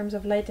cards in terms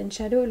of light and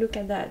shadow. Look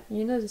at that.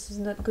 You know this is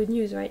not good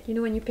news, right? You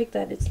know, when you pick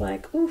that, it's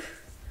like,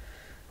 oof,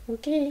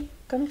 okay,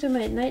 come to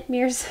my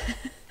nightmares.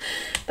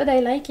 but I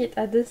like it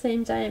at the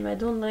same time. I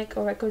don't like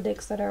oracle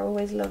decks that are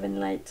always love and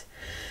light.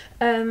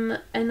 And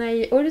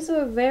I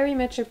also very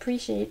much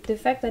appreciate the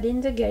fact that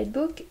in the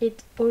guidebook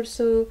it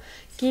also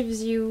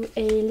gives you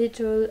a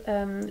little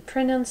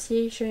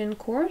pronunciation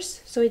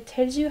course, so it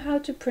tells you how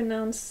to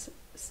pronounce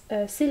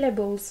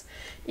syllables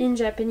in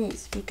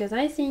Japanese, because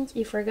I think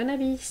if we're gonna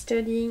be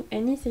studying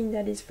anything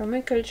that is from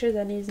a culture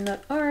that is not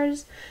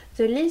ours,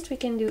 the least we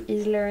can do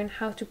is learn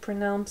how to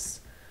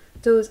pronounce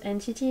those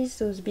entities,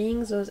 those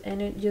beings, those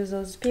energies,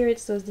 those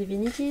spirits, those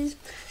divinities.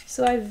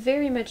 So I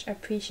very much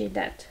appreciate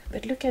that.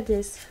 But look at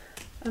this.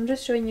 I'm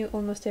just showing you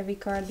almost every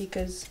card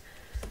because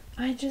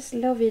I just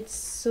love it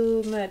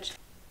so much.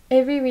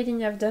 Every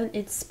reading I've done,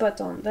 it's spot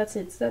on. That's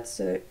it. That's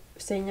the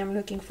saying I'm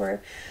looking for.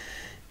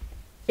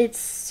 It's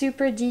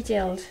super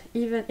detailed,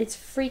 even it's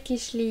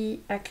freakishly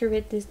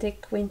accurate, this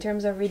deck, in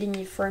terms of reading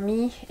it for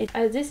me.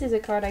 This is a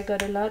card I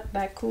got a lot,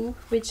 Baku,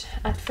 which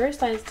at first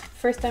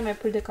time I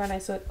pulled the card I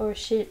thought, oh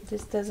shit,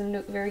 this doesn't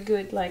look very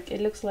good, like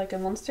it looks like a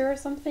monster or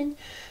something.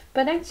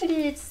 But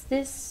actually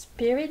this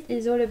spirit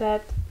is all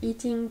about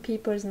eating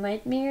people's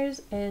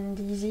nightmares and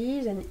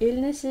disease and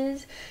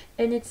illnesses,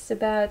 and it's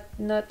about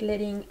not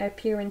letting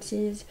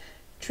appearances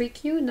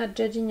trick you, not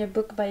judging a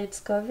book by its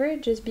cover.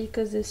 Just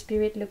because the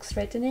spirit looks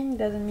threatening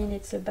doesn't mean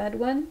it's a bad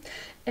one,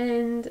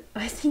 and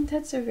I think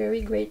that's a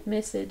very great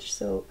message,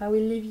 so I will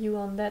leave you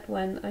on that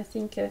one. I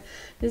think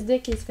this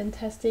deck is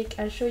fantastic.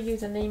 I'll show you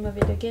the name of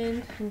it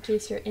again in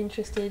case you're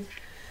interested.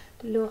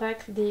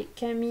 L'Oracle des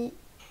Kami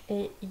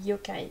et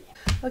Yokai.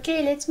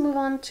 Okay, let's move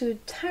on to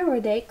tarot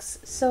decks.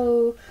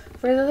 So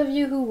for those of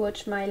you who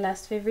watched my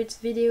last favorites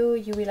video,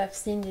 you will have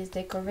seen this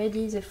deck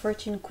already, the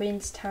Fortune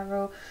Queen's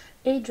Tarot,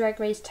 a Drag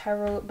Race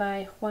Tarot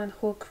by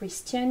Juanjo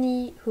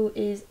Cristiani, who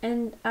is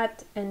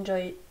at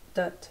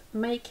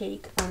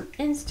enjoy.mycake on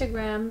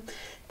Instagram.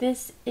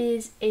 This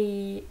is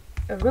a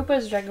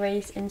RuPaul's Drag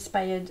Race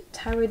inspired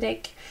tarot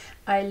deck.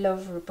 I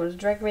love RuPaul's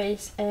Drag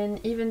Race, and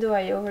even though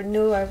I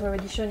know I've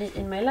already shown it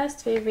in my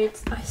last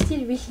favorites, I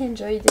still really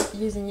enjoyed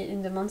using it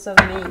in the month of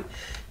May.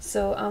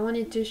 So I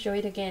wanted to show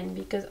it again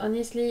because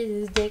honestly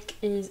this deck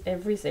is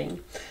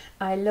everything.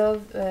 I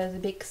love the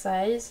big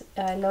size.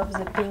 I love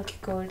the pink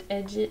gold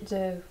edge,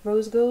 the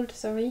rose gold,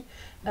 sorry,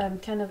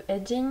 kind of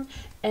edging,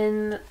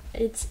 and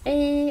it's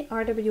a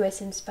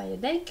RWS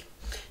inspired deck,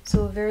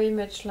 so very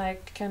much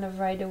like kind of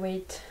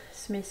Rider-Waite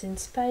Smith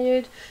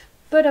inspired,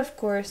 but of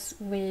course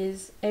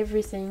with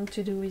everything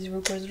to do with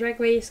RuPaul's Drag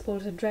Race, all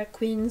the drag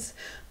queens,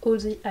 all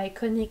the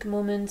iconic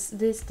moments.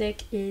 This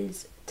deck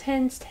is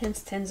tens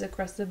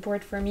across the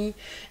board for me,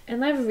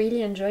 and I've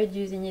really enjoyed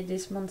using it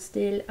this month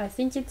still. I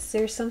think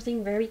there's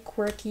something very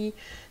quirky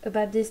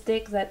about this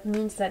deck that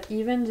means that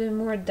even the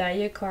more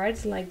dire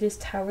cards like this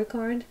tower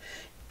card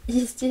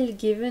is still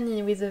given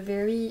in with a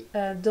very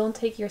don't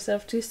take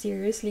yourself too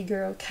seriously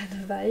girl kind of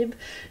vibe.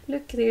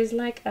 Look, there's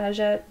like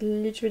Aja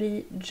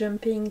literally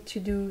jumping to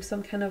do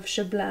some kind of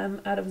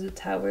shablam out of the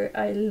tower.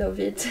 I love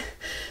it.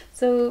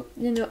 So,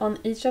 you know, on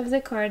each of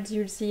the cards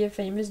you'll see a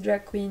famous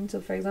drag queen. So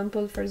for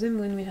example, for the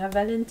moon we have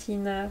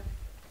Valentina,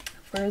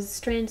 for the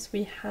strengths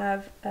we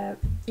have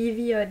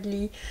Evie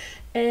Oddly,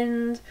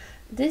 and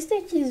this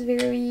deck is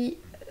very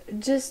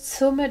just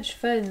so much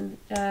fun.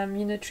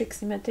 You know,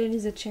 Trixie Mattel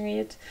is a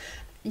chariot.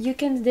 You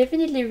can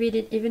definitely read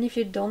it even if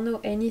you don't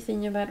know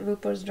anything about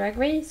RuPaul's Drag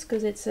Race,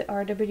 because it's a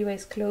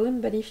RWS clone,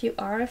 but if you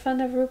are a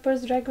fan of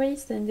RuPaul's Drag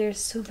Race, then there's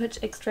so much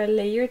extra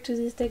layer to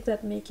this deck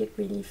that make it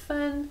really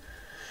fun.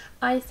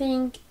 I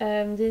think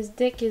this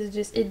deck is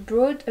just, it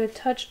brought a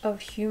touch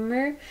of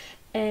humor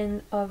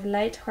and of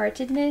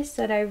lightheartedness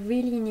that I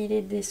really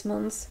needed this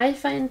month. I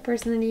find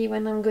personally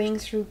when I'm going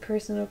through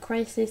personal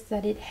crisis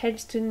that it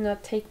helps to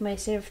not take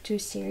myself too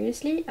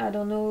seriously. I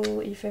don't know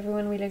if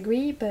everyone will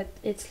agree, but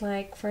it's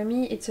like, for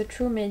me, it's a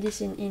true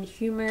medicine in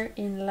humor,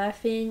 in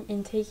laughing,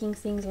 in taking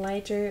things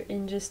lighter,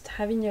 in just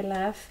having a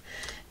laugh,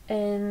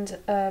 and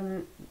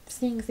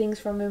seeing things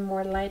from a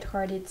more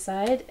light-hearted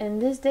side. And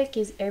this deck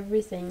is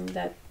everything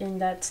that in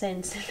that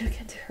sense.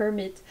 Look at the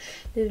Hermit,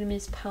 Little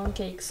Miss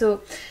Poundcake.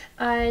 So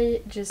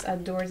I just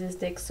adore this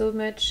deck so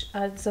much.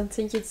 I don't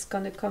think it's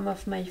gonna come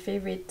off my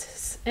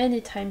favorites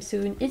anytime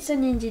soon. It's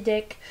an indie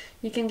deck.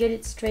 You can get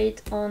it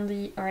straight on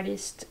the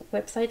artist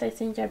website. I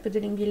think I'll put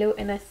the link below,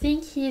 and I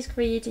think he's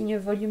creating a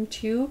volume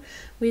 2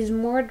 with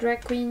more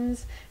drag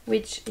queens,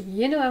 which,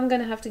 you know, I'm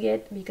gonna have to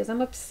get because I'm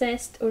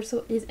obsessed.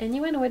 Also, is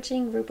anyone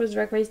watching RuPaul's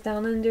Drag Race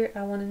Down Under?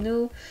 I want to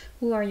know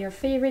who are your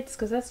favorites,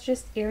 because that's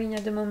just airing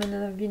at the moment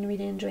and I've been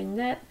really enjoying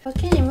that.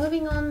 Okay,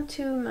 moving on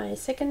to my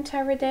second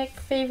tarot deck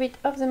favorite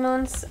of the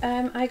month.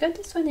 I got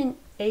this one in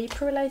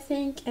April, I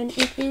think, and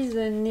it is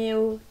a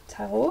Neo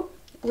Tarot,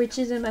 which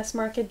is a mass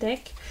market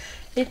deck.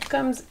 It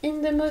comes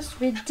in the most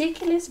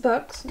ridiculous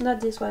box,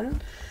 not this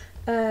one,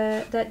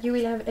 that you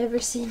will have ever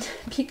seen,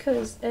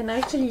 because, and I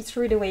actually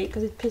threw it away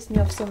because it pissed me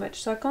off so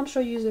much, so I can't show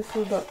you the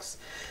full box.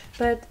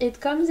 But it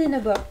comes in a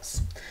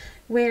box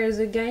where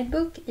the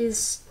guidebook is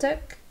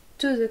stuck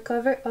to the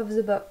cover of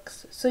the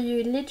box. So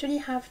you literally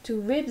have to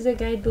rip the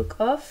guidebook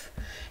off,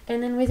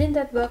 and then within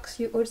that box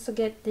you also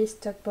get this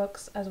tuck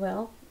box as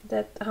well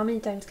that how many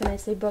times can I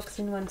say box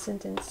in one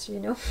sentence, you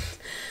know?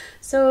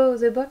 So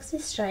the box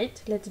is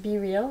shite, let's be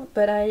real,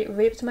 but I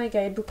ripped my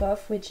guidebook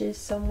off, which is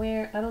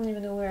somewhere, I don't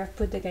even know where I've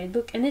put the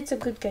guidebook, and it's a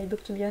good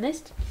guidebook to be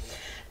honest.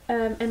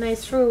 And I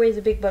threw away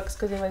the big box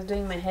because it was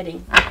doing my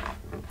heading.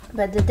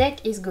 But the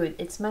deck is good,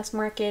 it's mass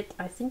market,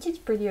 I think it's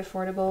pretty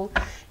affordable,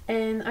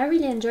 and I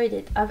really enjoyed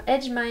it. I've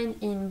edged mine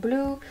in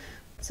blue.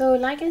 So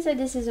like I said,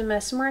 this is a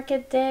mass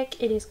market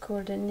deck. It is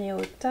called the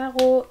Neo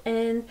Tarot,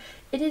 and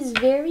it is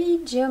very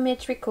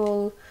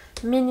geometrical,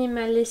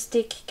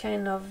 minimalistic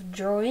kind of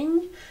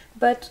drawing.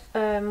 But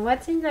one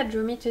thing that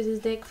drew me to this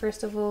deck,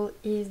 first of all,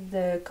 is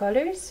the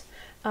colors.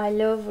 I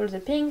love all the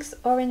pinks,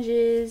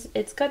 oranges,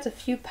 it's got a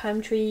few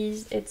palm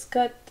trees, it's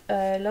got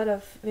a lot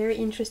of very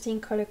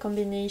interesting color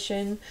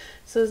combination,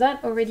 so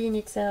that already in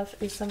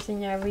itself is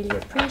something I really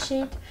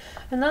appreciate.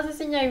 Another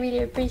thing I really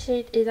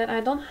appreciate is that I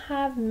don't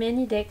have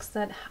many decks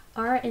that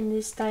are in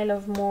this style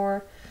of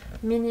more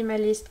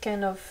minimalist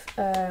kind of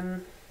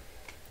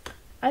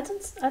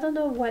I don't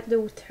know what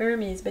the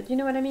term is, but you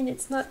know what I mean.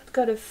 It's not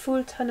got a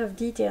full ton of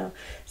detail.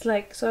 It's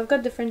like, so I've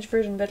got the French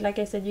version, but like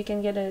I said, you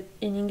can get it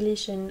in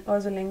English and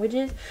other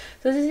languages.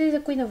 So this is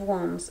a Queen of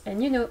Wands,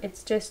 and you know,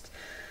 it's just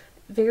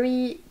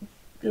very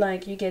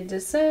like, you get the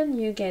sun,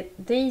 you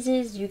get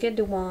daisies, you get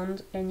the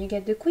wand, and you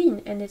get the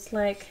queen, and it's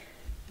like,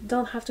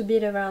 don't have to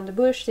beat around the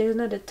bush. There's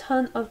not a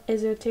ton of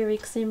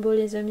esoteric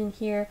symbolism in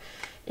here.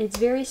 It's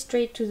very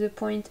straight to the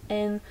point,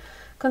 and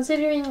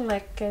considering,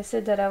 like I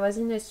said, that I was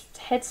in a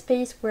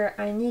headspace where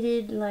I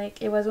needed,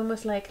 like, it was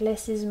almost like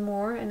less is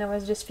more, and I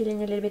was just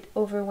feeling a little bit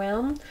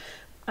overwhelmed.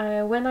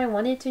 When I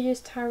wanted to use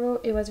tarot,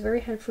 it was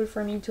very helpful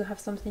for me to have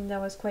something that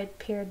was quite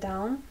pared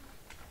down.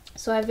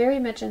 So I very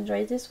much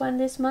enjoyed this one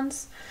this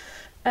month.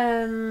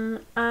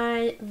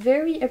 I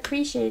very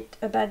appreciate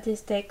about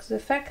this deck the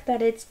fact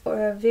that it's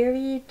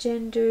very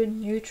gender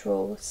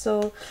neutral.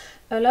 So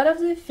a lot of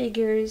the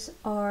figures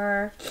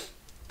are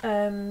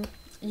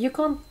you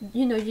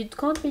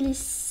can't really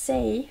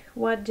say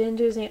what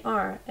gender they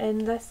are,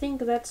 and I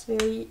think that's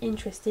very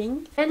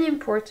interesting and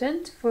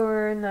important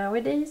for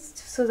nowadays,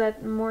 so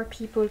that more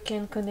people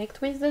can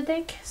connect with the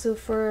deck. So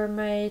for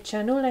my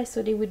channel, I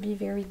thought it would be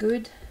very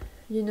good,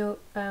 you know,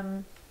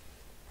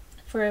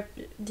 for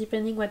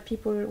depending what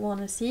people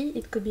want to see,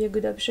 it could be a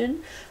good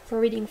option for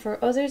reading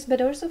for others, but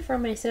also for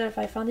myself.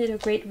 I found it a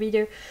great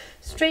reader,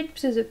 straight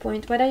to the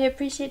point. What I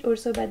appreciate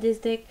also about this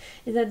deck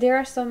is that there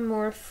are some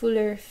more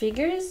fuller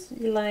figures,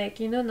 like,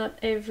 you know, not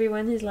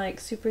everyone is like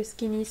super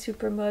skinny,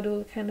 super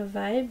model kind of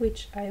vibe,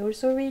 which I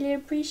also really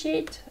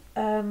appreciate.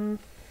 And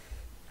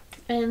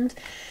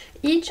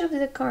each of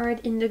the cards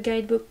in the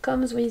guidebook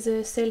comes with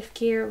a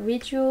self-care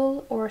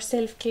ritual or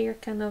self-care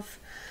kind of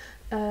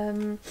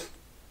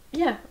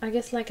yeah, I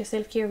guess like a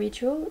self-care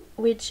ritual,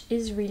 which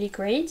is really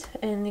great,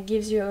 and it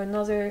gives you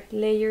another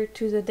layer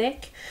to the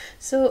deck.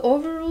 So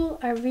overall,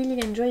 I really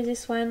enjoy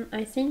this one.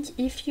 I think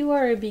if you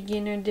are a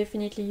beginner,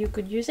 definitely you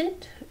could use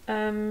it,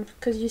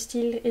 because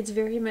it's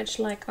very much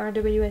like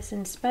RWS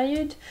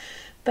inspired,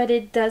 but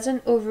it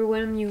doesn't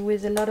overwhelm you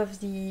with a lot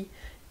of the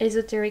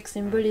esoteric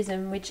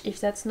symbolism, which if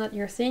that's not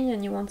your thing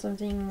and you want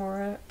something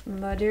more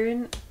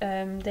modern,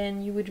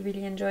 then you would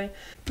really enjoy.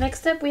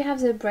 Next up we have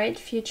the Bright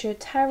Future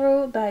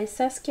Tarot by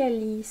Saskia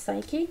Lee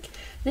Psychic.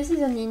 This is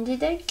an indie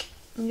deck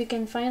you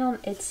can find on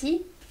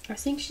Etsy. I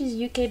think she's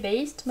UK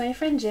based. My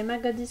friend Gemma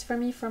got this for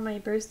me for my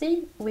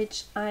birthday,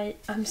 which I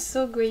am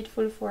so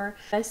grateful for.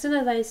 As soon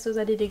as I saw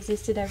that it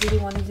existed, I really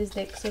wanted this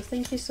deck, so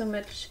thank you so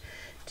much,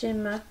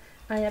 Gemma.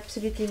 I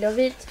absolutely love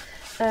it.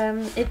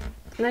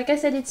 Like I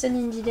said, it's an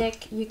indie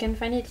deck. You can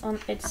find it on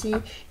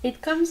Etsy.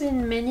 It comes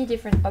in many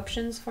different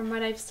options from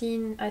what I've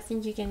seen. I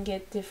think you can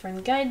get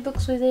different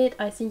guidebooks with it.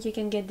 I think you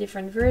can get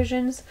different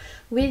versions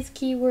with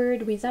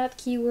keyword, without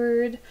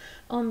keyword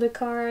on the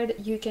card.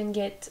 You can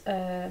get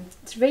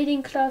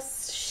trading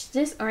cloths.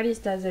 This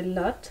artist does a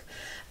lot.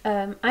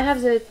 I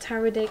have the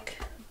tarot deck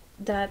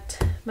that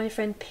my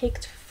friend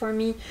picked for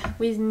me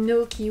with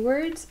no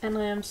keywords, and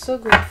I am so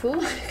grateful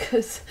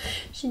because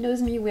she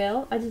knows me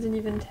well. I didn't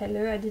even tell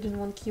her I didn't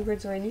want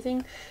keywords or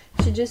anything.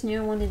 She just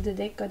knew I wanted the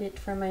deck, got it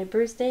for my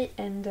birthday,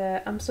 and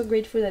I'm so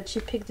grateful that she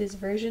picked this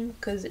version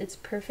because it's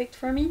perfect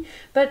for me.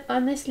 But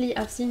honestly,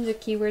 I've seen the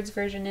keywords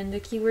version, and the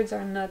keywords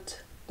are not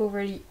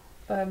overly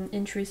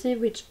intrusive,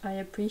 which I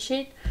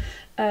appreciate,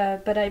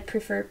 but I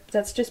prefer,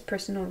 that's just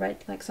personal,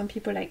 right? Like, some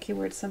people like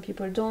keywords, some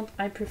people don't.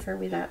 I prefer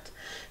without.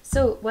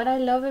 So what I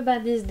love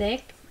about this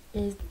deck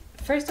is,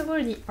 first of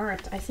all, the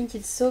art. I think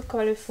it's so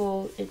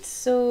colorful, it's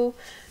so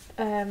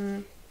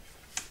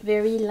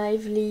very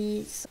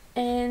lively,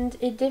 and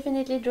it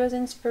definitely draws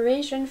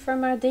inspiration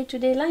from our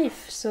day-to-day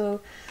life.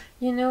 So,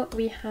 you know,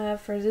 we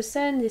have for the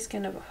sun this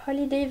kind of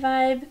holiday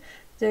vibe.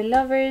 The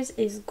Lovers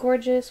is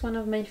gorgeous, one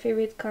of my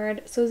favorite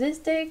cards. So this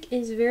deck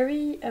is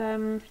very,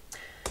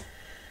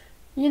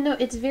 you know,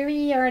 it's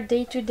very our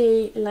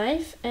day-to-day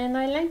life, and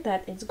I like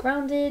that. It's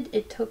grounded,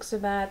 it talks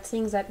about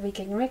things that we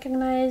can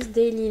recognize,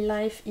 daily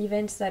life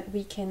events that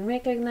we can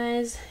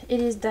recognize.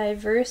 It is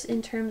diverse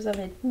in terms of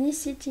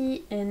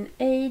ethnicity and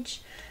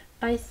age.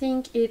 I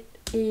think it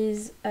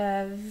is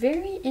a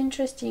very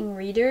interesting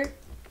reader.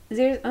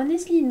 There's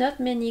honestly not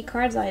many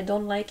cards I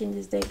don't like in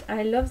this deck.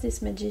 I love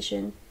this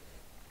magician.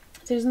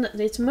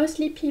 It's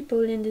mostly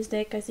people in this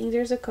deck. I think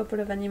there's a couple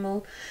of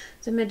animals,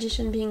 the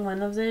magician being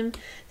one of them.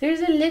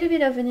 There's a little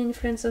bit of an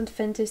influence on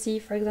fantasy,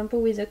 for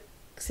example with the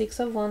Six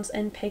of Wands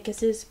and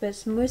Pegasus,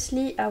 but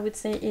mostly I would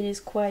say it is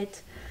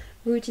quite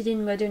rooted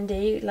in modern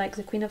day. Like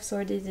the Queen of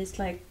Swords is this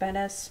like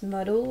badass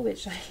model,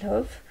 which I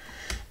love.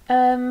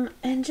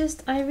 And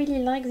just I really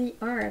like the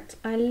art.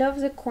 I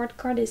love the court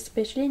card,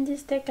 especially in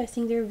this deck. I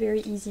think they're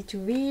very easy to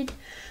read.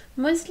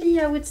 Mostly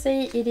I would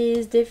say it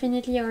is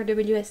definitely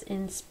RWS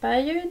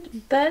inspired,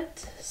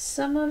 but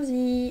some of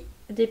the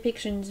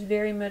depictions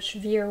very much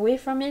veer away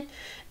from it,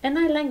 and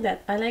I like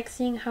that. I like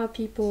seeing how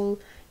people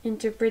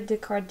interpret the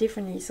card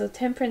differently. So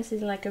Temperance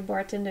is like a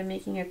bartender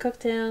making a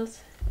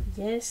cocktails.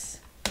 Yes,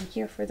 I'm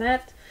here for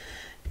that.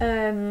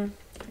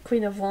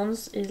 Queen of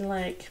Wands is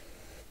like,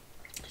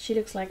 she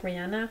looks like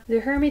Rihanna.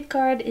 The Hermit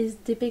card is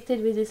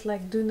depicted with this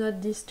like do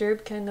not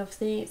disturb kind of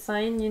thing,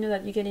 sign, you know,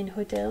 that you get in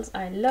hotels.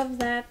 I love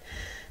that.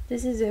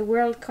 This is a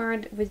world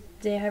card, which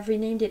they have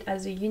renamed it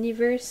as a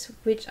universe,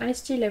 which I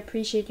still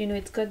appreciate. You know,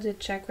 it's got the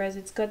chakras,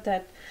 it's got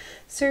that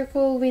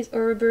circle with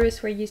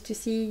Ouroboros where you used to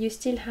see, you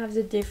still have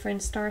the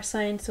different star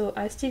signs, so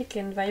I still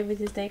can vibe with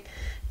this deck.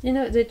 You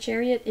know, the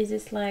Chariot is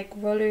this like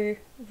roller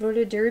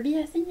derby,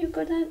 I think you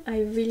call that.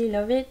 I really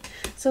love it.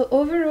 So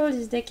overall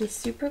this deck is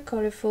super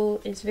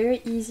colorful, it's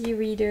very easy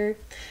reader.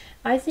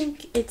 I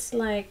think it's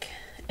like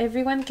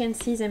everyone can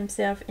see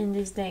themselves in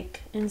this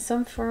deck in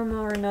some form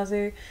or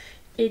another.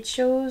 It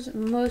shows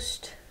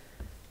most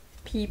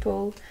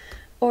people,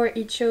 or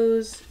it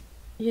shows,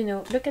 you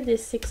know, look at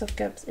this Six of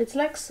Cups. It's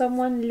like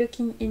someone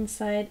looking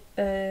inside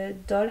a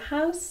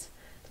dollhouse,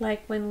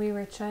 like when we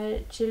were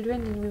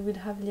children and we would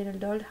have little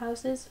doll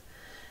houses,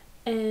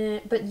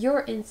 but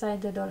you're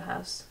inside the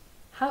dollhouse.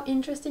 How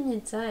interesting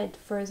inside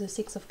for the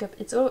Six of Cups.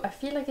 It's all, I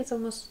feel like it's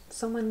almost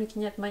someone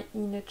looking at my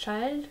inner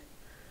child.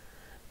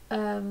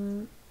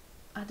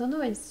 I don't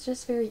know, it's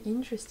just very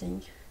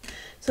interesting.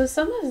 So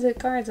some of the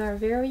cards are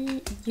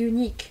very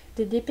unique.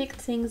 They depict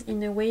things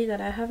in a way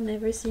that I have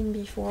never seen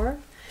before.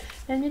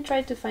 Let me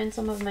try to find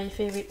some of my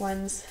favorite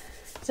ones.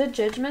 The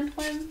Judgment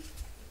one,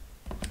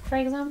 for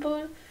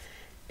example,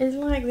 is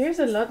like, there's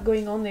a lot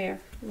going on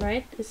there,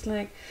 right? It's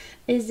like,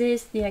 is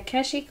this the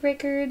Akashic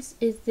records?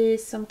 Is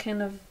this some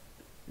kind of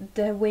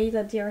the way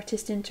that the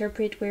artist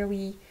interpret where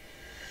we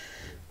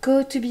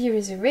go to be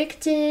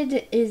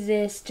resurrected? Is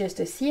this just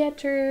a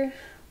theater?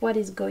 What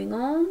is going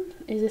on?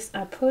 Is this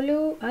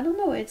Apollo? I don't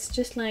know, it's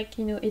just like,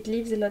 you know, it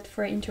leaves a lot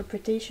for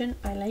interpretation.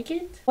 I like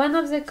it. One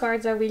of the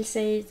cards I will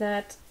say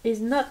that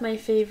is not my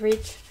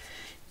favorite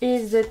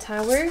is the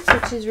Tower,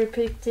 which is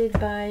depicted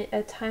by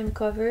a time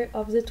cover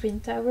of the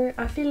Twin Tower.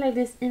 I feel like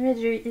this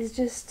imagery is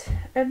just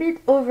a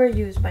bit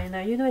overused by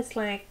now. You know, it's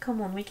like,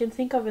 come on, we can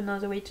think of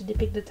another way to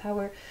depict the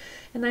Tower.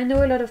 And I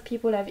know a lot of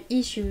people have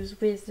issues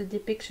with the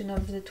depiction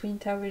of the Twin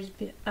Towers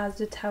as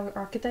the Tower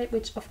archetype,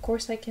 which of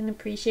course I can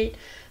appreciate.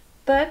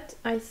 But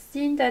I've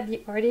seen that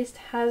the artist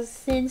has,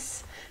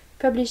 since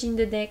publishing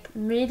the deck,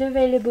 made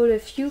available a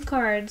few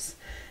cards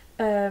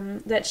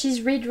that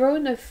she's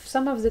redrawn of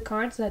some of the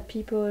cards that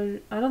people,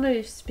 I don't know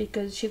if it's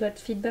because she got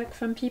feedback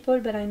from people,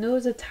 but I know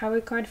the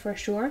Tower card for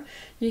sure.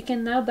 You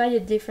can now buy a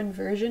different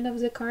version of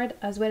the card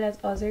as well as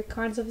other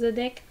cards of the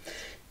deck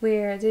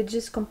where they're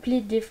just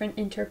complete different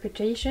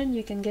interpretation.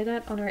 You can get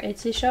that on our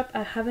Etsy shop.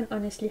 I haven't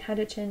honestly had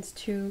a chance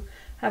to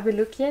have a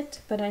look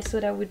yet, but I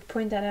thought I would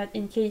point that out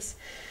in case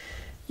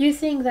you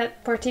think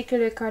that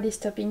particular card is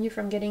stopping you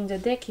from getting the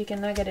deck. You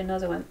can now get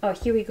another one. Oh,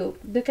 here we go.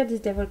 Look at this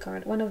Devil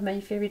card, one of my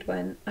favorite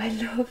one. I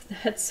love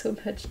that so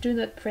much. Do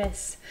not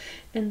press.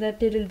 And that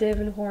little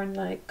devil horn,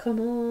 like, come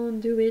on,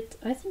 do it.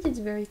 I think it's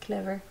very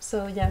clever.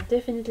 So yeah,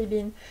 definitely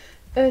been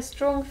a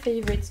strong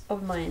favorite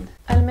of mine.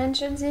 I'll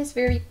mention this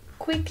very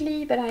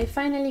quickly, but I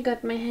finally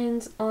got my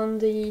hands on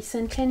the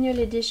Centennial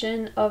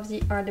edition of the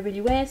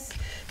RWS.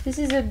 This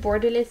is a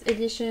borderless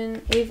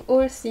edition. We've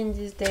all seen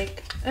this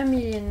deck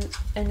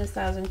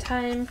 1,000,000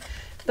 times,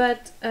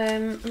 but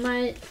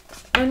my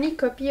only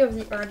copy of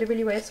the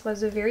RWS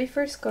was the very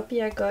first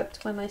copy I got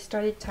when I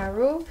started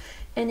tarot,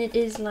 and it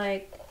is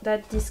like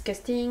that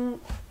disgusting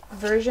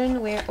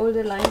version where all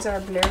the lines are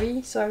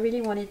blurry, so I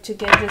really wanted to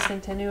get the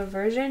Centennial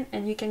version,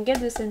 and you can get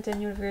the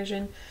Centennial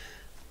version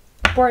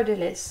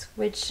borderless,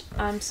 which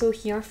I'm so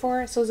here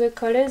for. So the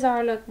colors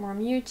are a lot more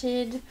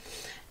muted.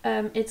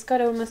 It's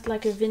got almost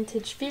like a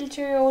vintage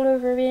filter all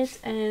over it,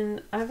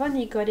 and I've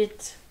only got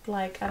it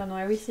like, I don't know,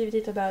 I received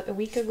it about a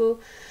week ago,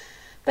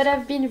 but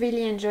I've been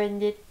really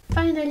enjoying it.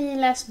 Finally,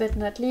 last but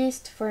not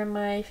least, for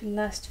my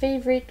last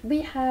favorite,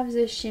 we have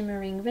the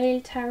Shimmering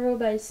Veil Tarot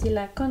by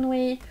Sheila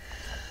Conway.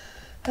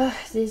 Oh,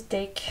 this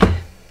deck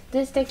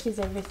is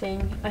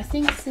everything. I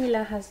think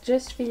Sheila has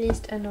just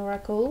released an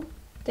Oracle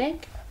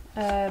deck.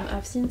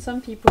 I've seen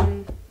some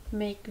people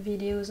make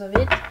videos of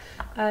it.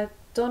 I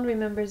don't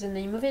remember the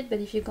name of it, but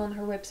if you go on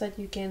her website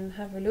you can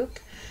have a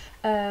look.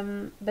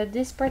 But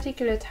this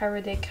particular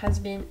tarot deck has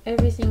been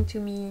everything to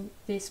me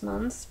this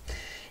month.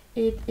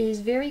 It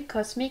is very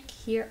cosmic.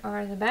 Here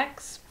are the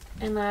backs,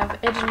 and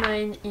I've edged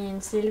mine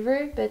in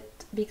silver, but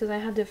because I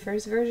had the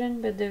first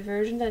version, but the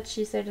version that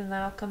she said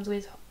now comes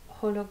with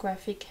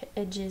holographic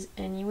edges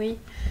anyway.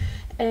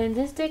 And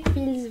this deck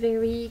feels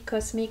very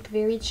cosmic,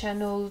 very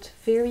channeled,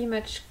 very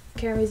much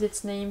carries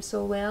its name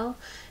so well.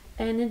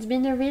 And it's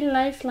been a real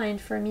lifeline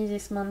for me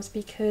this month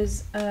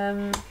because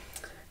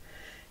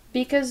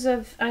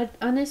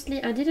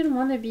honestly, I didn't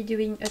want to be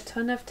doing a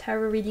ton of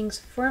tarot readings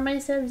for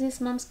myself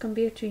this month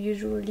compared to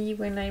usually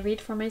when I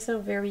read for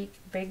myself very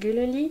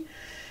regularly.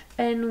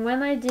 And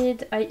when I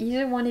did, I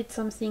either wanted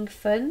something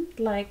fun,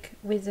 like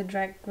with the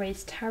Drag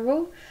Race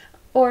Tarot,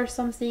 or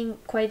something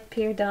quite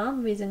pared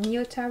down with a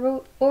Neo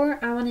Tarot,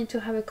 or I wanted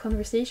to have a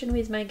conversation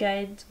with my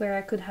guides where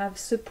I could have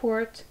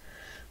support,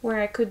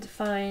 where I could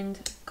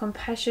find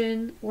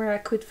compassion, where I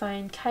could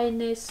find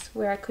kindness,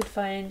 where I could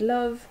find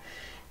love,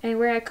 and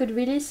where I could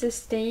really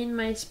sustain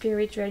my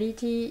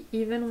spirituality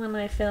even when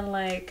I felt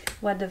like,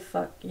 what the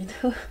fuck, you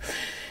know?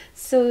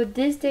 So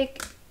this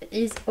deck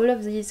is all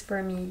of these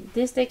for me.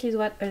 This deck is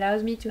what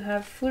allows me to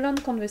have full-on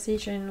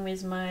conversation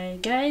with my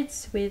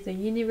guides, with the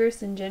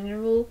universe in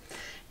general.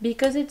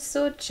 Because it's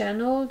so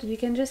channeled, you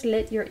can just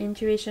let your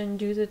intuition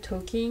do the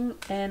talking,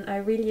 and I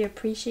really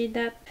appreciate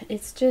that.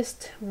 It's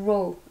just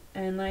raw,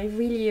 and I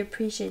really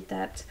appreciate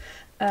that.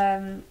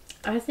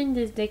 I think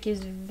this deck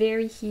is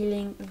very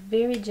healing,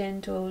 very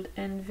gentle,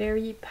 and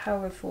very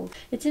powerful.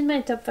 It's in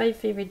my top 5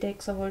 favorite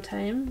decks of all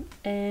time,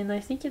 and I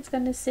think it's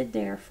gonna sit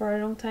there for a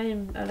long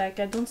time. Like,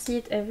 I don't see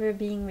it ever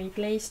being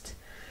replaced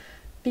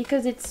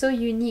because it's so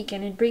unique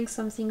and it brings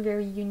something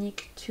very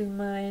unique to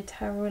my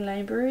tarot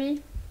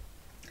library.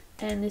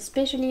 And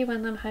especially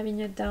when I'm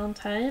having a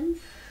downtime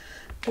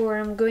or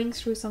I'm going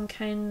through some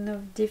kind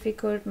of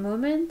difficult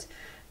moment,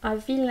 I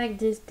feel like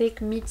this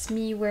deck meets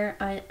me where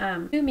I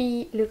am. To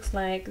me, it looks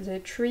like the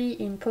tree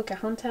in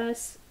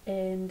Pocahontas,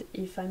 and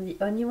if I'm the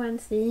only one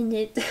saying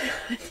it,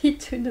 I need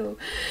to know,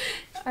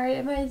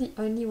 am I the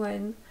only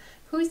one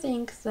who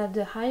thinks that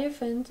the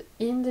Hierophant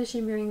in the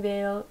Shimmering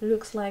Veil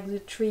looks like the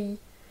tree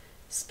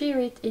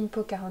spirit in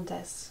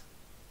Pocahontas?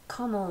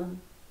 Come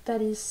on,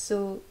 that is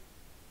so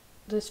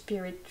the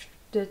spirit,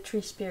 the tree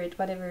spirit,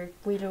 whatever,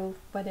 willow,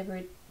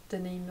 whatever the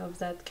name of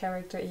that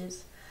character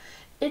is.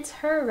 It's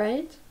her,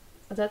 right?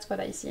 That's what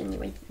I see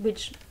anyway,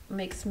 which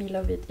makes me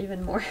love it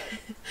even more.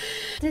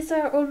 These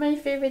are all my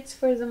favorites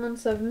for the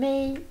month of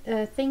May.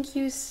 Thank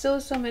you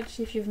so much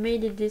if you've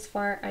made it this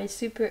far. I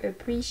super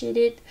appreciate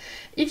it.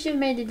 If you've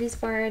made it this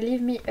far,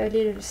 leave me a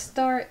little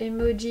star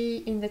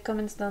emoji in the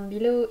comments down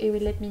below. It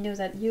will let me know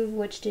that you've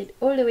watched it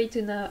all the way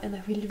to now, and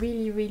I will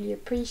really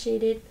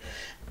appreciate it.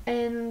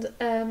 And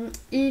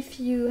if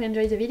you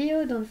enjoyed the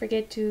video, don't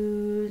forget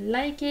to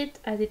like it,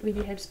 as it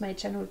really helps my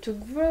channel to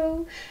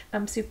grow.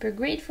 I'm super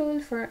grateful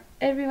for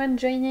everyone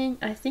joining.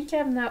 I think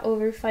I'm now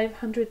over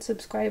 500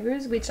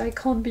 subscribers, which I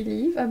can't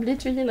believe. I'm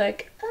literally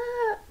like,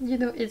 you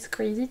know, it's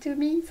crazy to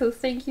me. So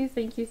thank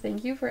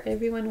you for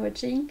everyone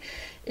watching.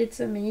 It's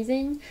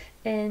amazing.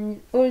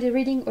 And all the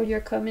reading, all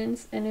your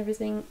comments and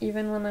everything,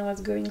 even when I was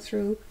going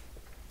through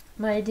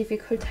my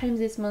difficult times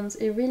this month,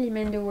 it really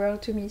meant the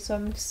world to me. So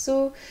I'm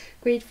so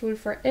grateful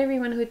for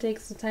everyone who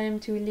takes the time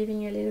to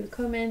leaving a little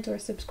comment or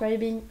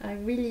subscribing. I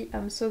really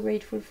am so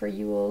grateful for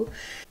you all.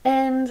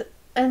 And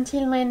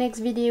until my next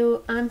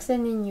video, I'm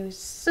sending you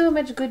so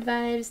much good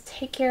vibes.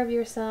 Take care of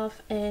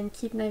yourself and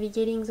keep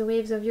navigating the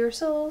waves of your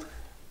soul.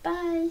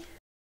 Bye!